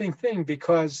interesting thing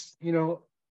because,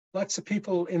 lots of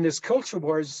people in this culture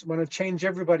wars want to change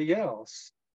everybody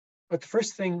else. But the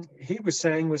first thing he was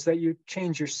saying was that you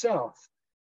change yourself.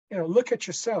 Look at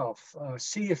yourself,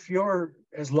 see if you're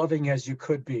as loving as you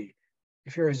could be,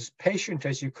 if you're as patient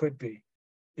as you could be,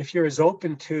 if you're as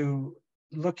open to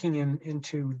looking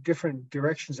into different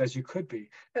directions as you could be.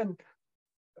 And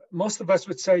most of us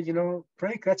would say,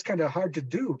 Frank, that's kind of hard to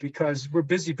do because we're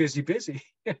busy.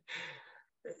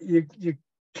 You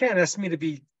can't ask me to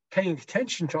be paying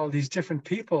attention to all these different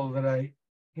people that I,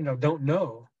 don't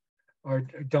know or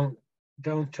don't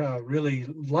really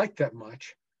like that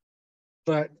much.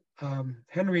 But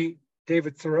Henry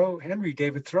David Thoreau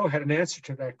had an answer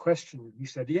to that question. He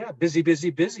said, yeah, busy.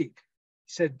 He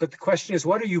said, but the question is,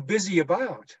 what are you busy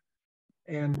about?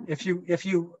 And if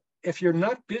you're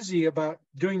not busy about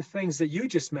doing things that you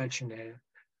just mentioned, Anne,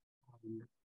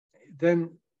 then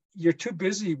you're too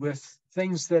busy with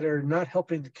things that are not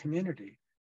helping the community.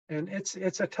 And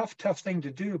it's a tough thing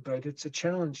to do, but it's a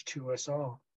challenge to us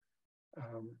all.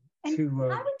 I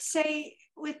would say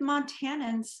with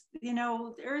Montanans,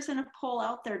 there isn't a poll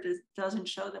out there that doesn't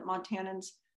show that Montanans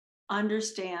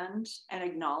understand and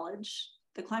acknowledge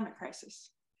the climate crisis.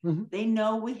 Mm-hmm. They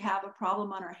know we have a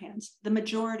problem on our hands. The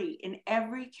majority in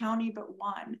every county but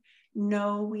one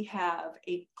know we have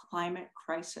a climate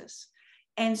crisis.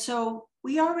 And so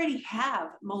we already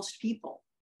have most people.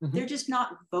 Mm-hmm. They're just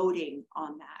not voting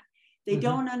on that. They mm-hmm.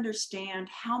 don't understand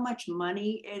how much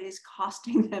money it is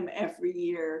costing them every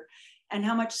year and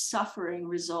how much suffering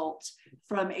results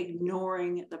from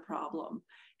ignoring the problem.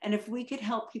 And if we could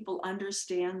help people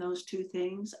understand those two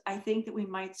things, I think that we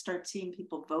might start seeing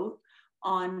people vote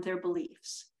on their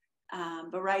beliefs.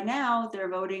 But right now, they're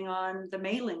voting on the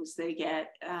mailings they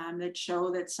get that show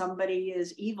that somebody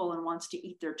is evil and wants to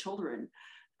eat their children.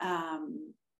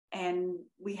 And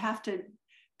we have to,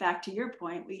 back to your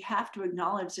point, we have to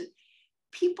acknowledge that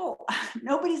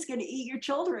nobody's going to eat your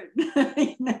children.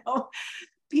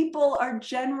 People are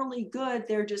generally good.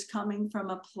 They're just coming from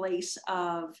a place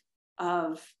of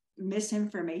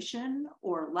misinformation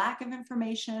or lack of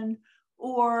information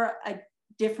or a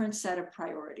different set of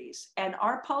priorities. And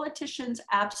our politicians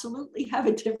absolutely have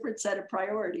a different set of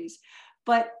priorities,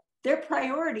 but their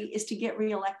priority is to get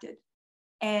reelected.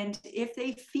 And if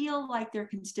they feel like their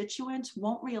constituents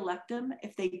won't reelect them,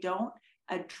 if they don't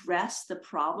address the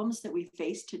problems that we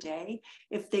face today,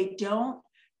 if they don't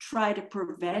try to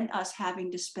prevent us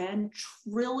having to spend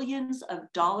trillions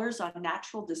of dollars on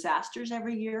natural disasters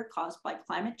every year caused by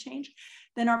climate change,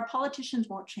 then our politicians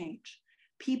won't change.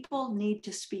 People need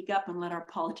to speak up and let our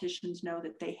politicians know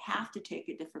that they have to take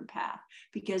a different path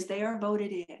because they are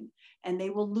voted in and they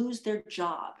will lose their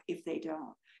job if they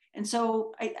don't. And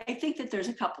so I think that there's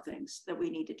a couple things that we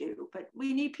need to do, but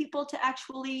we need people to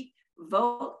actually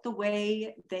vote the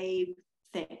way they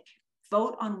think,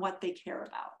 vote on what they care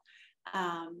about,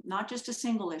 not just a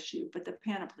single issue, but the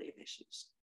panoply of issues.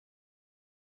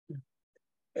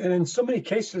 And in so many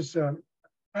cases,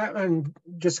 I'm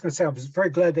just going to say, I was very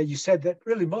glad that you said that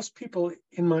really most people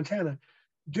in Montana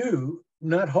do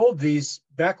not hold these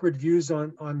backward views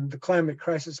on the climate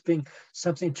crisis being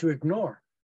something to ignore.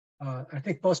 I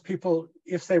think most people,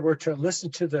 if they were to listen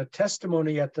to the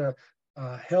testimony at the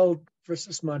Held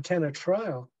versus Montana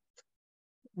trial,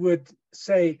 would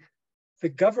say the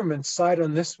government side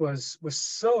on this was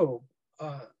so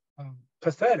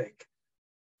pathetic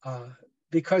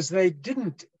because they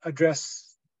didn't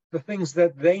address the things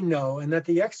that they know and that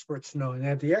the experts know and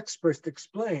that the experts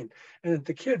explain and that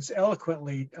the kids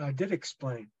eloquently did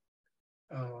explain.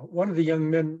 One of the young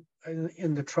men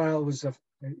in the trial was a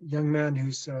young man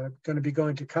who's going to be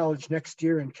going to college next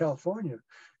year in California.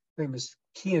 His name is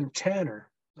Kean Tanner.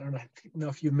 I don't know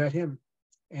if you met him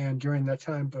and during that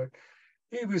time, but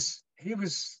he was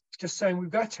just saying we've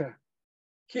got to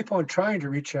keep on trying to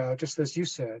reach out, just as you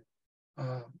said,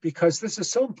 because this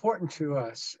is so important to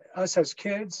us as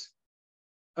kids,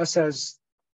 us as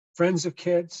friends of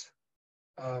kids.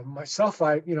 Myself,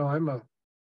 I'm a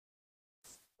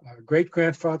great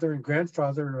grandfather and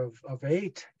grandfather of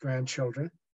 8 grandchildren,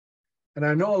 and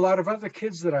I know a lot of other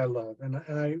kids that I love,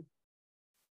 and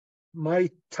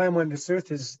my time on this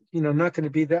earth is not going to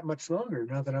be that much longer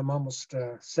now that I'm almost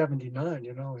 79,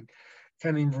 and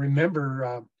can't even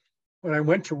remember when I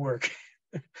went to work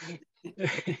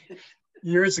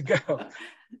years ago.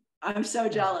 I'm so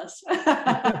jealous.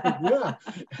 Yeah,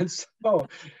 and so,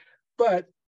 but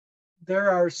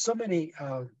there are so many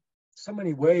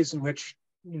ways in which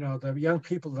the young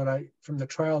people from the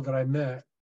trial that I met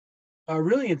are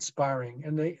really inspiring,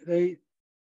 and they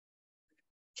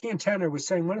Kean Tanner was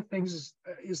saying one of the things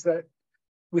is that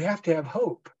we have to have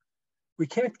hope. We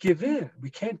can't give in. We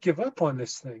can't give up on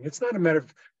this thing. It's not a matter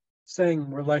of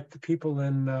saying we're like the people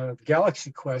in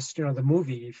Galaxy Quest, the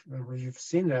movie, where you've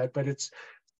seen that, but it's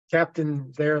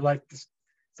Captain there like this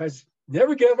says,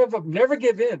 never give up, never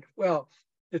give in. Well,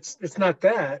 it's not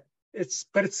that.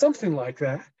 But it's something like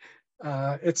that.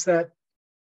 It's that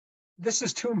this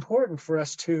is too important for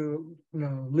us to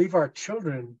leave our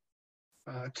children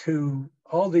to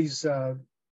all these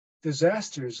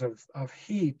disasters of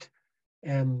heat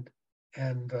and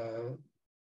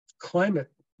climate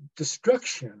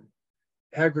destruction,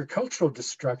 agricultural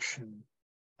destruction,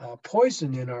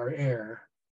 poison in our air,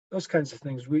 those kinds of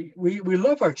things. We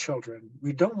love our children.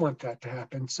 We don't want that to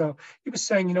happen. So he was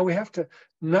saying, we have to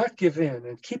not give in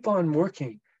and keep on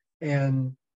working.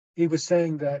 And he was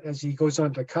saying that as he goes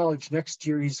on to college next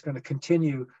year, he's going to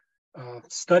continue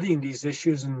studying these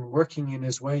issues and working in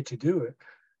his way to do it.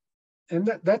 And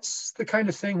that's the kind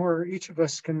of thing where each of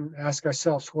us can ask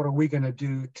ourselves, what are we going to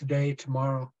do today,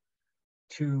 tomorrow,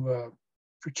 to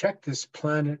protect this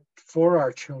planet for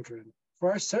our children,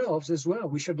 for ourselves as well.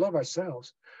 We should love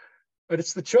ourselves. But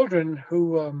it's the children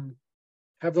who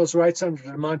have those rights under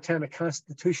the Montana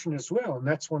Constitution as well. And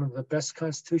that's one of the best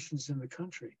constitutions in the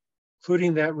country,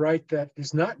 including that right that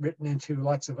is not written into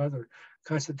lots of other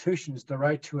constitutions, the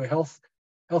right to a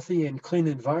healthy and clean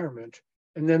environment.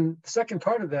 And then the second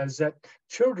part of that is that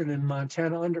children in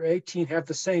Montana under 18 have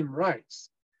the same rights.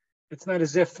 It's not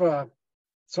as if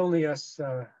it's only us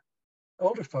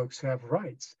older folks who have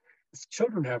rights. It's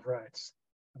children have rights.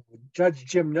 Judge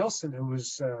Jim Nelson, who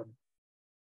was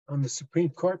on the Supreme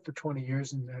Court for 20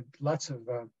 years and had lots of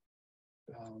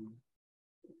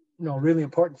really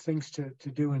important things to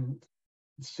do and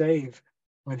save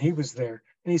when he was there.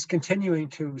 And he's continuing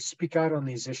to speak out on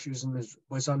these issues and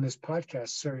was on this podcast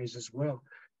series as well.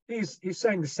 He's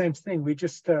saying the same thing. We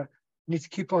just need to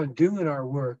keep on doing our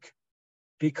work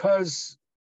because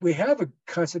we have a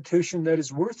constitution that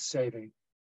is worth saving,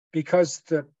 because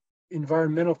the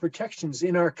environmental protections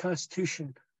in our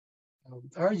constitution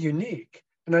are unique.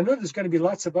 And I know there's going to be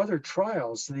lots of other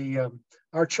trials.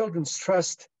 Our Children's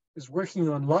Trust is working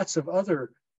on lots of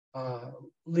other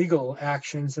legal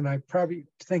actions, and I probably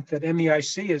think that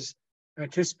MEIC is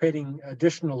anticipating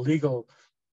additional legal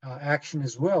action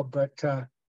as well. But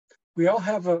we all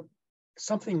have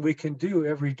something we can do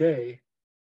every day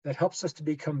that helps us to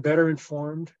become better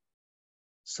informed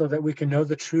so that we can know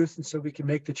the truth and so we can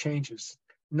make the changes.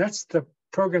 And that's the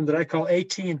program that I call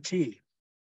AT&T.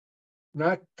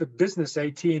 Not the business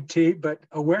AT&T, but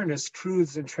awareness,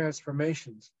 truths, and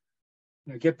transformations.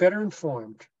 Get better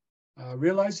informed.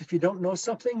 Realize if you don't know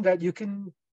something that you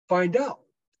can find out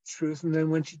the truth. And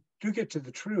then when you do get to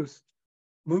the truth,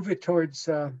 move it towards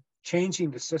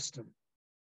changing the system.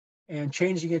 And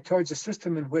changing it towards a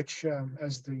system in which,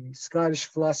 as the Scottish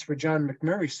philosopher John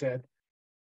McMurray said,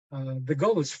 the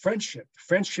goal is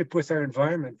friendship with our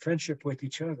environment, friendship with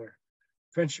each other,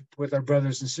 friendship with our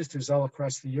brothers and sisters all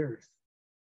across the earth,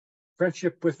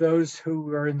 friendship with those who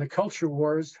are in the culture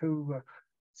wars, who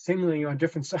seemingly on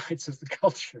different sides of the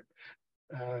culture,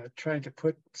 trying to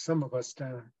put some of us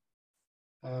down.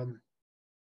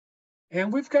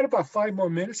 And we've got about 5 more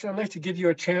minutes, and I'd like to give you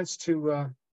a chance to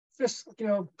just,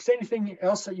 say anything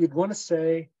else that you'd want to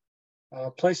say,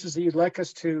 places that you'd like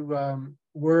us to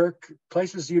work,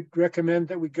 places you'd recommend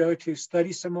that we go to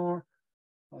study some more,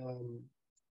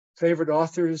 favorite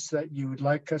authors that you would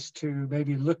like us to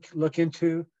maybe look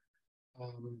into,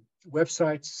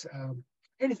 websites.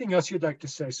 anything else you'd like to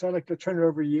say? So I'd like to turn it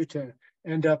over to you to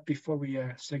end up before we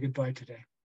say goodbye today.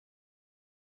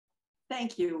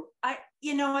 Thank you. I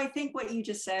think what you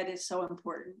just said is so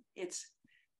important. It's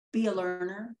be a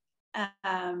learner.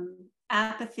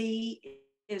 Apathy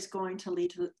is going to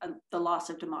lead to the loss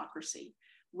of democracy.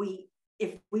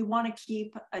 If we want to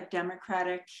keep a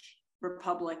democratic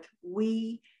republic,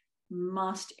 we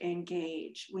must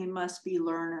engage. We must be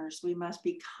learners. We must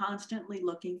be constantly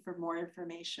looking for more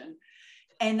information.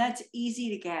 And that's easy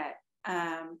to get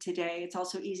today. It's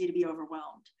also easy to be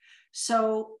overwhelmed.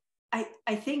 So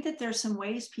I think that there's some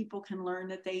ways people can learn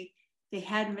that they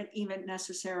hadn't even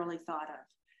necessarily thought of.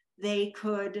 They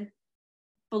could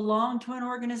belong to an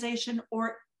organization,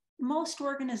 or most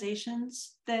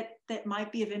organizations that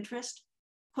might be of interest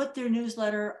put their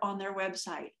newsletter on their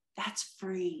website. That's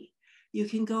free. You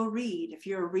can go read. If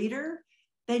you're a reader,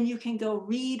 then you can go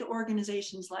read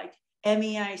organizations like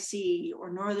MEIC or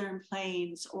Northern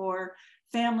Plains or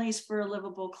Families for a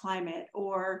Livable Climate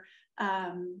or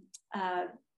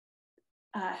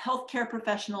Healthcare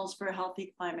Professionals for a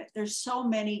Healthy Climate. There's so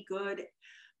many good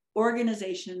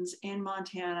organizations in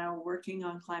Montana working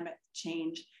on climate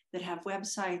change that have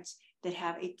websites that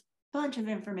have a bunch of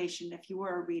information if you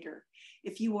are a reader.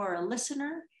 If you are a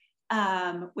listener,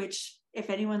 which if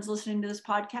anyone's listening to this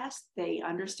podcast, they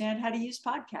understand how to use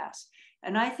podcasts.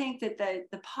 And I think that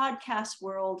the podcast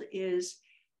world is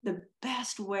the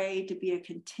best way to be a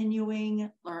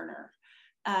continuing learner.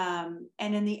 And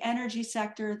in the energy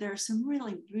sector, there are some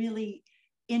really, really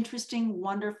interesting,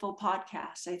 wonderful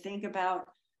podcasts. I think about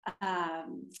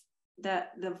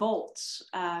the Volts.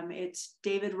 It's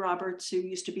David Roberts, who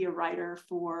used to be a writer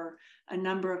for a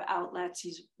number of outlets.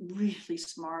 He's really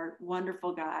smart,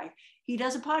 wonderful guy. He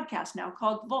does a podcast now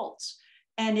called Volts,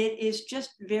 and it is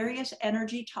just various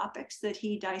energy topics that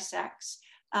he dissects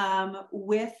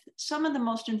with some of the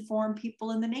most informed people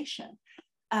in the nation.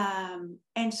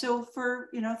 And so for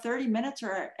 30 minutes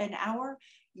or an hour,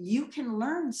 you can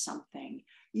learn something.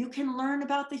 You can learn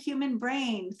about the human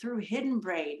brain through Hidden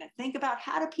Brain. Think about,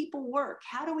 how do people work?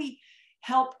 How do we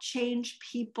help change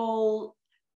people,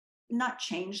 not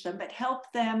change them, but help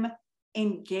them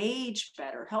engage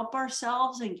better, help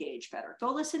ourselves engage better.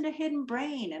 Go listen to Hidden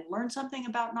Brain and learn something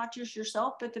about not just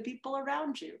yourself, but the people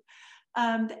around you.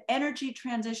 The Energy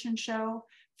Transition Show,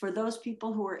 for those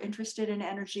people who are interested in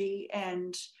energy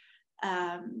and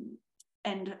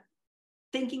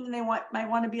thinking they might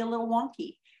want to be a little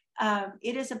wonky.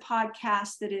 It is a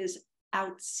podcast that is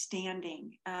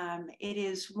outstanding. It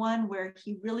is one where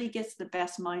he really gets the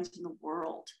best minds in the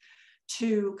world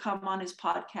to come on his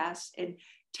podcast and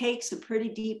take some pretty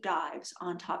deep dives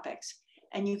on topics.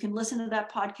 And you can listen to that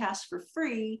podcast for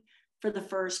free for the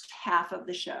first half of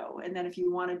the show. And then if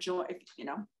you want to join,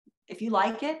 if you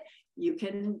like it, you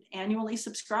can annually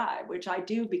subscribe, which I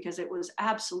do because it was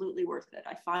absolutely worth it.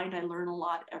 I find I learn a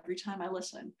lot every time I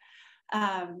listen.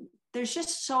 There's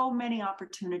just so many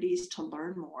opportunities to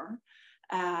learn more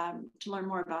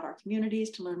about our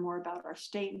communities, to learn more about our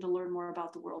state, and to learn more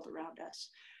about the world around us.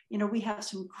 We have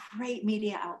some great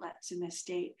media outlets in this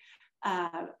state.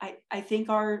 I think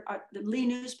the Lee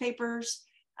newspapers,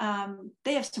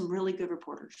 they have some really good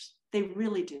reporters. They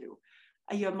really do.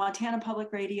 You have Montana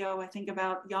Public Radio. I think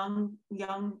about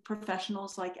young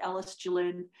professionals like Ellis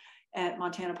Jolin at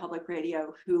Montana Public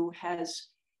Radio, who has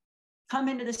come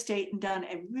into the state and done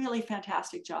a really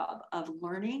fantastic job of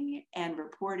learning and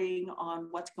reporting on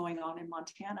what's going on in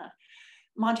Montana.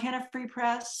 Montana Free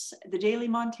Press, the Daily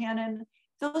Montanan,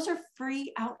 those are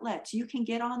free outlets. You can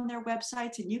get on their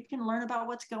websites and you can learn about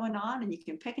what's going on, and you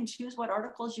can pick and choose what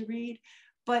articles you read.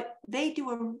 But they do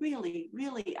a really,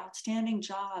 really outstanding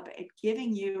job at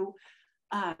giving you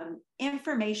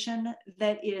information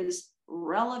that is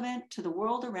relevant to the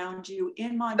world around you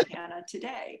in Montana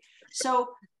today. So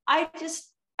I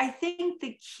think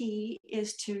the key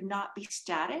is to not be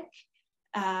static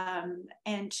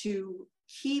and to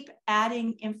keep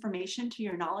adding information to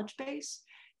your knowledge base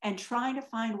and trying to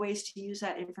find ways to use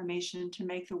that information to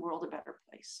make the world a better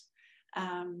place.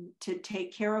 To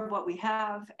take care of what we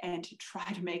have and to try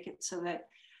to make it so that,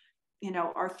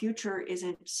 our future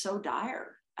isn't so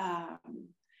dire.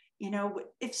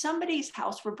 If somebody's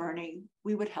house were burning,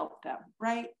 we would help them,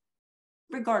 right?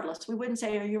 Regardless, we wouldn't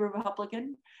say, are you a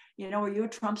Republican? Are you a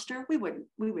Trumpster? We wouldn't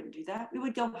do that. We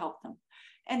would go help them.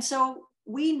 And so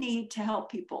we need to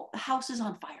help people. The house is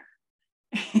on fire.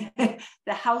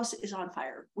 The house is on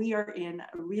fire. We are in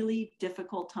a really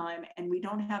difficult time, and we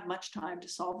don't have much time to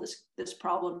solve this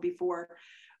problem before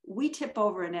we tip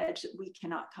over an edge that we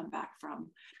cannot come back from.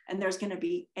 And there's going to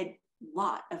be a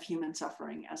lot of human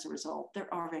suffering as a result.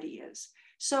 There already is.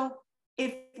 So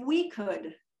if we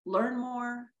could learn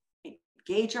more,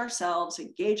 engage ourselves,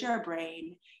 engage our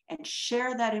brain, and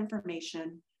share that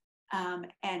information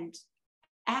and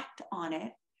act on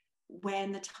it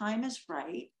when the time is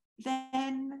right,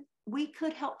 then we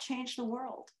could help change the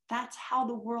world. That's how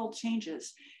the world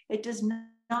changes. It does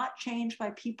not change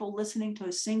by people listening to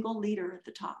a single leader at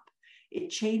the top. It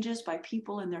changes by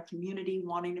people in their community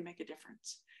wanting to make a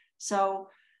difference. So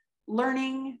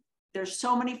learning, there's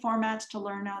so many formats to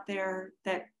learn out there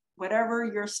that whatever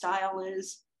your style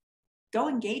is, go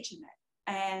engage in it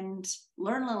and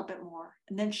learn a little bit more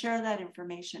and then share that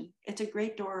information. It's a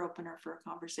great door opener for a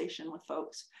conversation with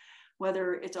folks,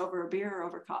 whether it's over a beer or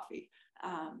over coffee.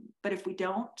 But if we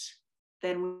don't,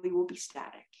 then we will be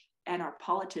static and our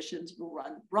politicians will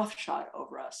run roughshod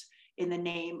over us in the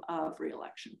name of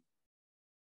re-election.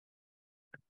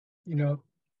 You know,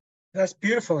 that's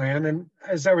beautiful, Anne. And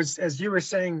as you were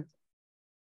saying,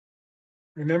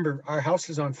 remember, our house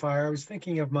is on fire. I was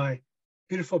thinking of my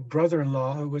beautiful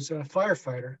brother-in-law who was a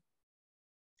firefighter,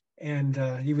 and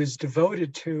he was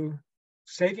devoted to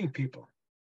saving people.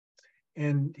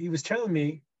 And he was telling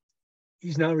me,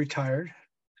 he's now retired,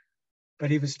 but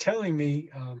he was telling me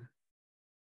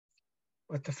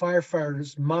what the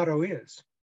firefighters' motto is.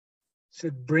 He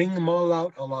said, bring them all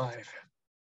out alive.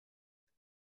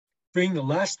 Bring the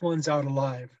last ones out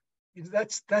alive.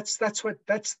 That's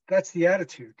the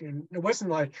attitude. And it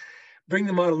wasn't like bring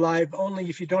them out alive only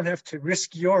if you don't have to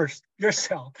risk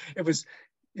yourself. It was,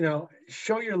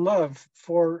 show your love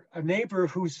for a neighbor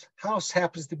whose house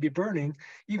happens to be burning,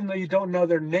 even though you don't know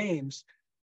their names.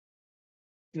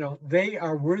 They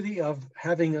are worthy of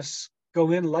having us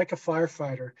go in like a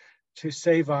firefighter to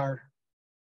save our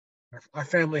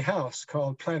family house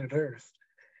called planet Earth,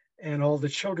 and all the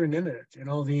children in it, and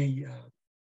all the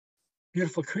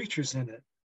beautiful creatures in it.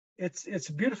 It's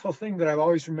a beautiful thing that I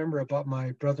always remember about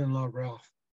my brother-in-law, Ralph.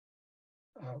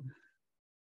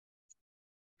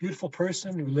 Beautiful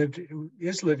person who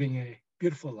is living a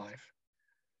beautiful life.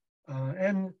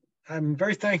 And I'm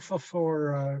very thankful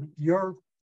for your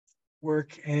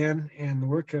work, Anne, and the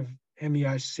work of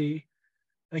MEIC.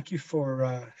 Thank you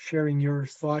for sharing your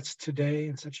thoughts today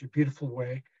in such a beautiful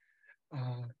way.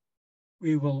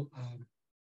 We will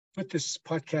put this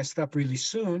podcast up really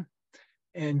soon,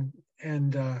 and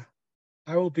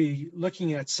I will be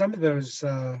looking at some of those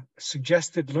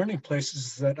suggested learning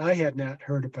places that I had not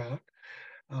heard about,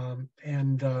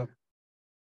 and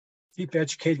keep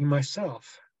educating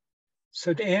myself.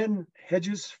 So to Anne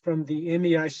Hedges from the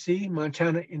MEIC,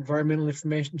 Montana Environmental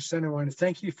Information Center, I want to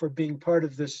thank you for being part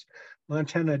of this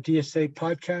Montana DSA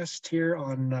podcast here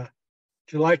on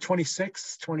July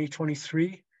 26th,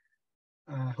 2023.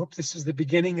 I hope this is the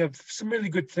beginning of some really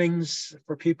good things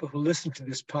for people who listen to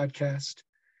this podcast,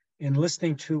 and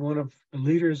listening to one of the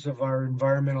leaders of our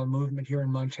environmental movement here in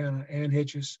Montana, Anne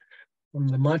Hedges from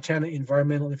the Montana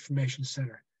Environmental Information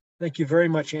Center. Thank you very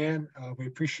much, Anne. We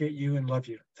appreciate you and love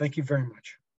you. Thank you very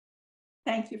much.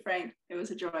 Thank you, Frank. It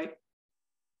was a joy.